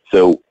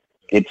so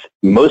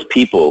most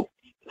people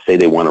say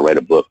they want to write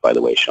a book, by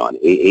the way, Sean.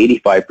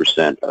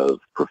 85% of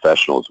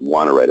professionals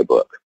want to write a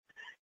book.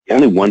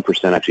 Only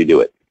 1% actually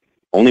do it.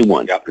 Only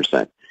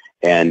 1%.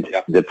 And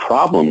the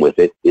problem with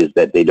it is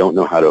that they don't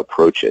know how to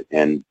approach it.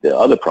 And the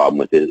other problem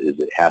with it is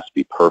it has to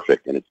be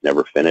perfect, and it's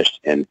never finished.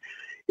 And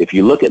if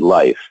you look at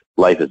life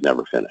is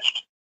never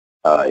finished.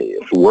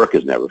 Work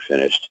is never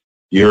finished.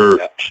 Your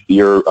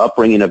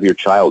upbringing of your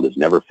child is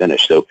never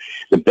finished. So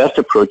the best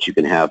approach you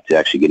can have to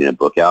actually getting a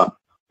book out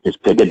is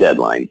pick a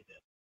deadline.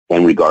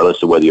 And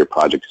regardless of whether your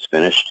project is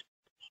finished,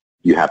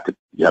 you have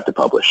to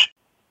publish.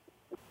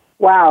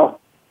 Wow.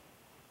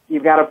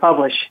 You've got to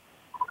publish.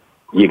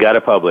 You got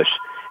to publish.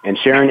 And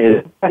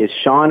Sharon, is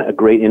Sean a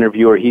great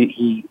interviewer?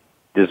 He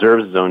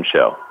deserves his own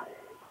show.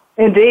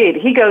 Indeed.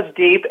 He goes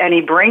deep, and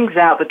he brings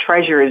out the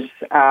treasures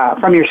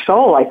from your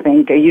soul, I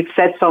think. You've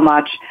said so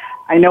much.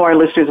 I know our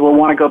listeners will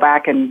want to go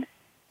back and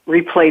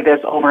replay this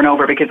over and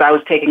over, because I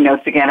was taking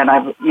notes again, and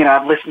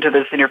I've listened to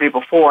this interview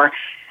before,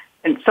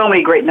 and so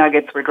many great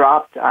nuggets were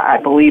dropped. I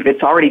believe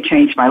it's already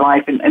changed my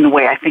life in the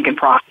way I think and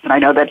process, and I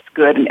know that's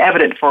good and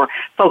evident for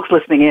folks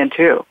listening in,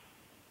 too.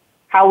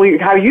 How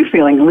are you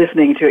feeling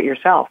listening to it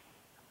yourself?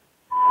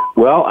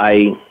 Well,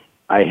 I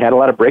had a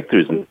lot of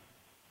breakthroughs, and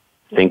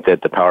think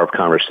that the Power of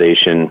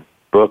Conversation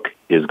book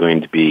is going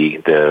to be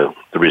the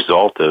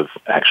result of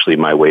actually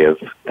my way of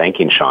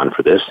thanking Sean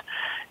for this.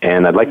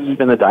 And I'd like to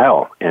spin the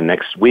dial. And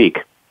next week,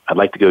 I'd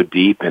like to go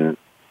deep and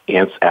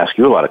ask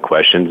you a lot of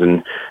questions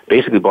and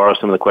basically borrow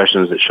some of the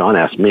questions that Sean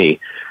asked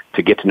me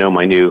to get to know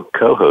my new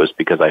co-host,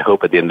 because I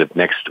hope at the end of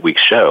next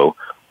week's show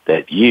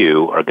that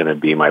you are going to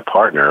be my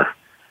partner,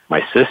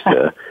 my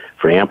sister,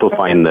 for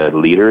amplifying the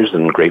leaders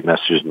and great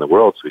messages in the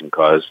world so we can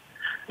cause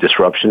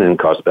disruption and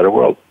cause a better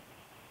world.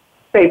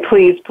 Say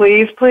please,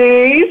 please,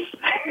 please.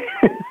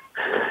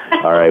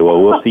 All right,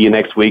 well, we'll see you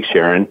next week,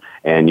 Sharon,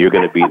 and you're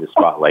going to be the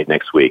spotlight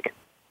next week,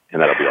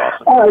 and that'll be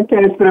awesome. All right,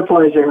 Ken, it's been a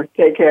pleasure.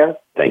 Take care.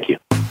 Thank you.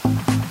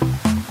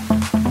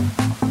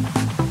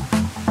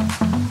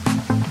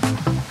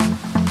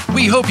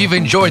 We hope you've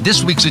enjoyed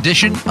this week's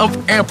edition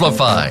of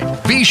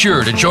Amplified. Be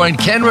sure to join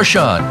Ken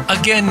Rochon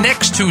again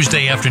next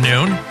Tuesday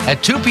afternoon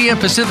at 2 p.m.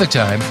 Pacific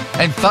Time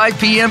and 5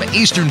 p.m.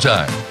 Eastern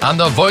Time on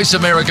the Voice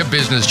America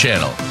Business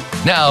Channel.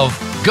 Now,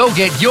 go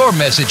get your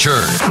message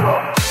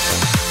heard.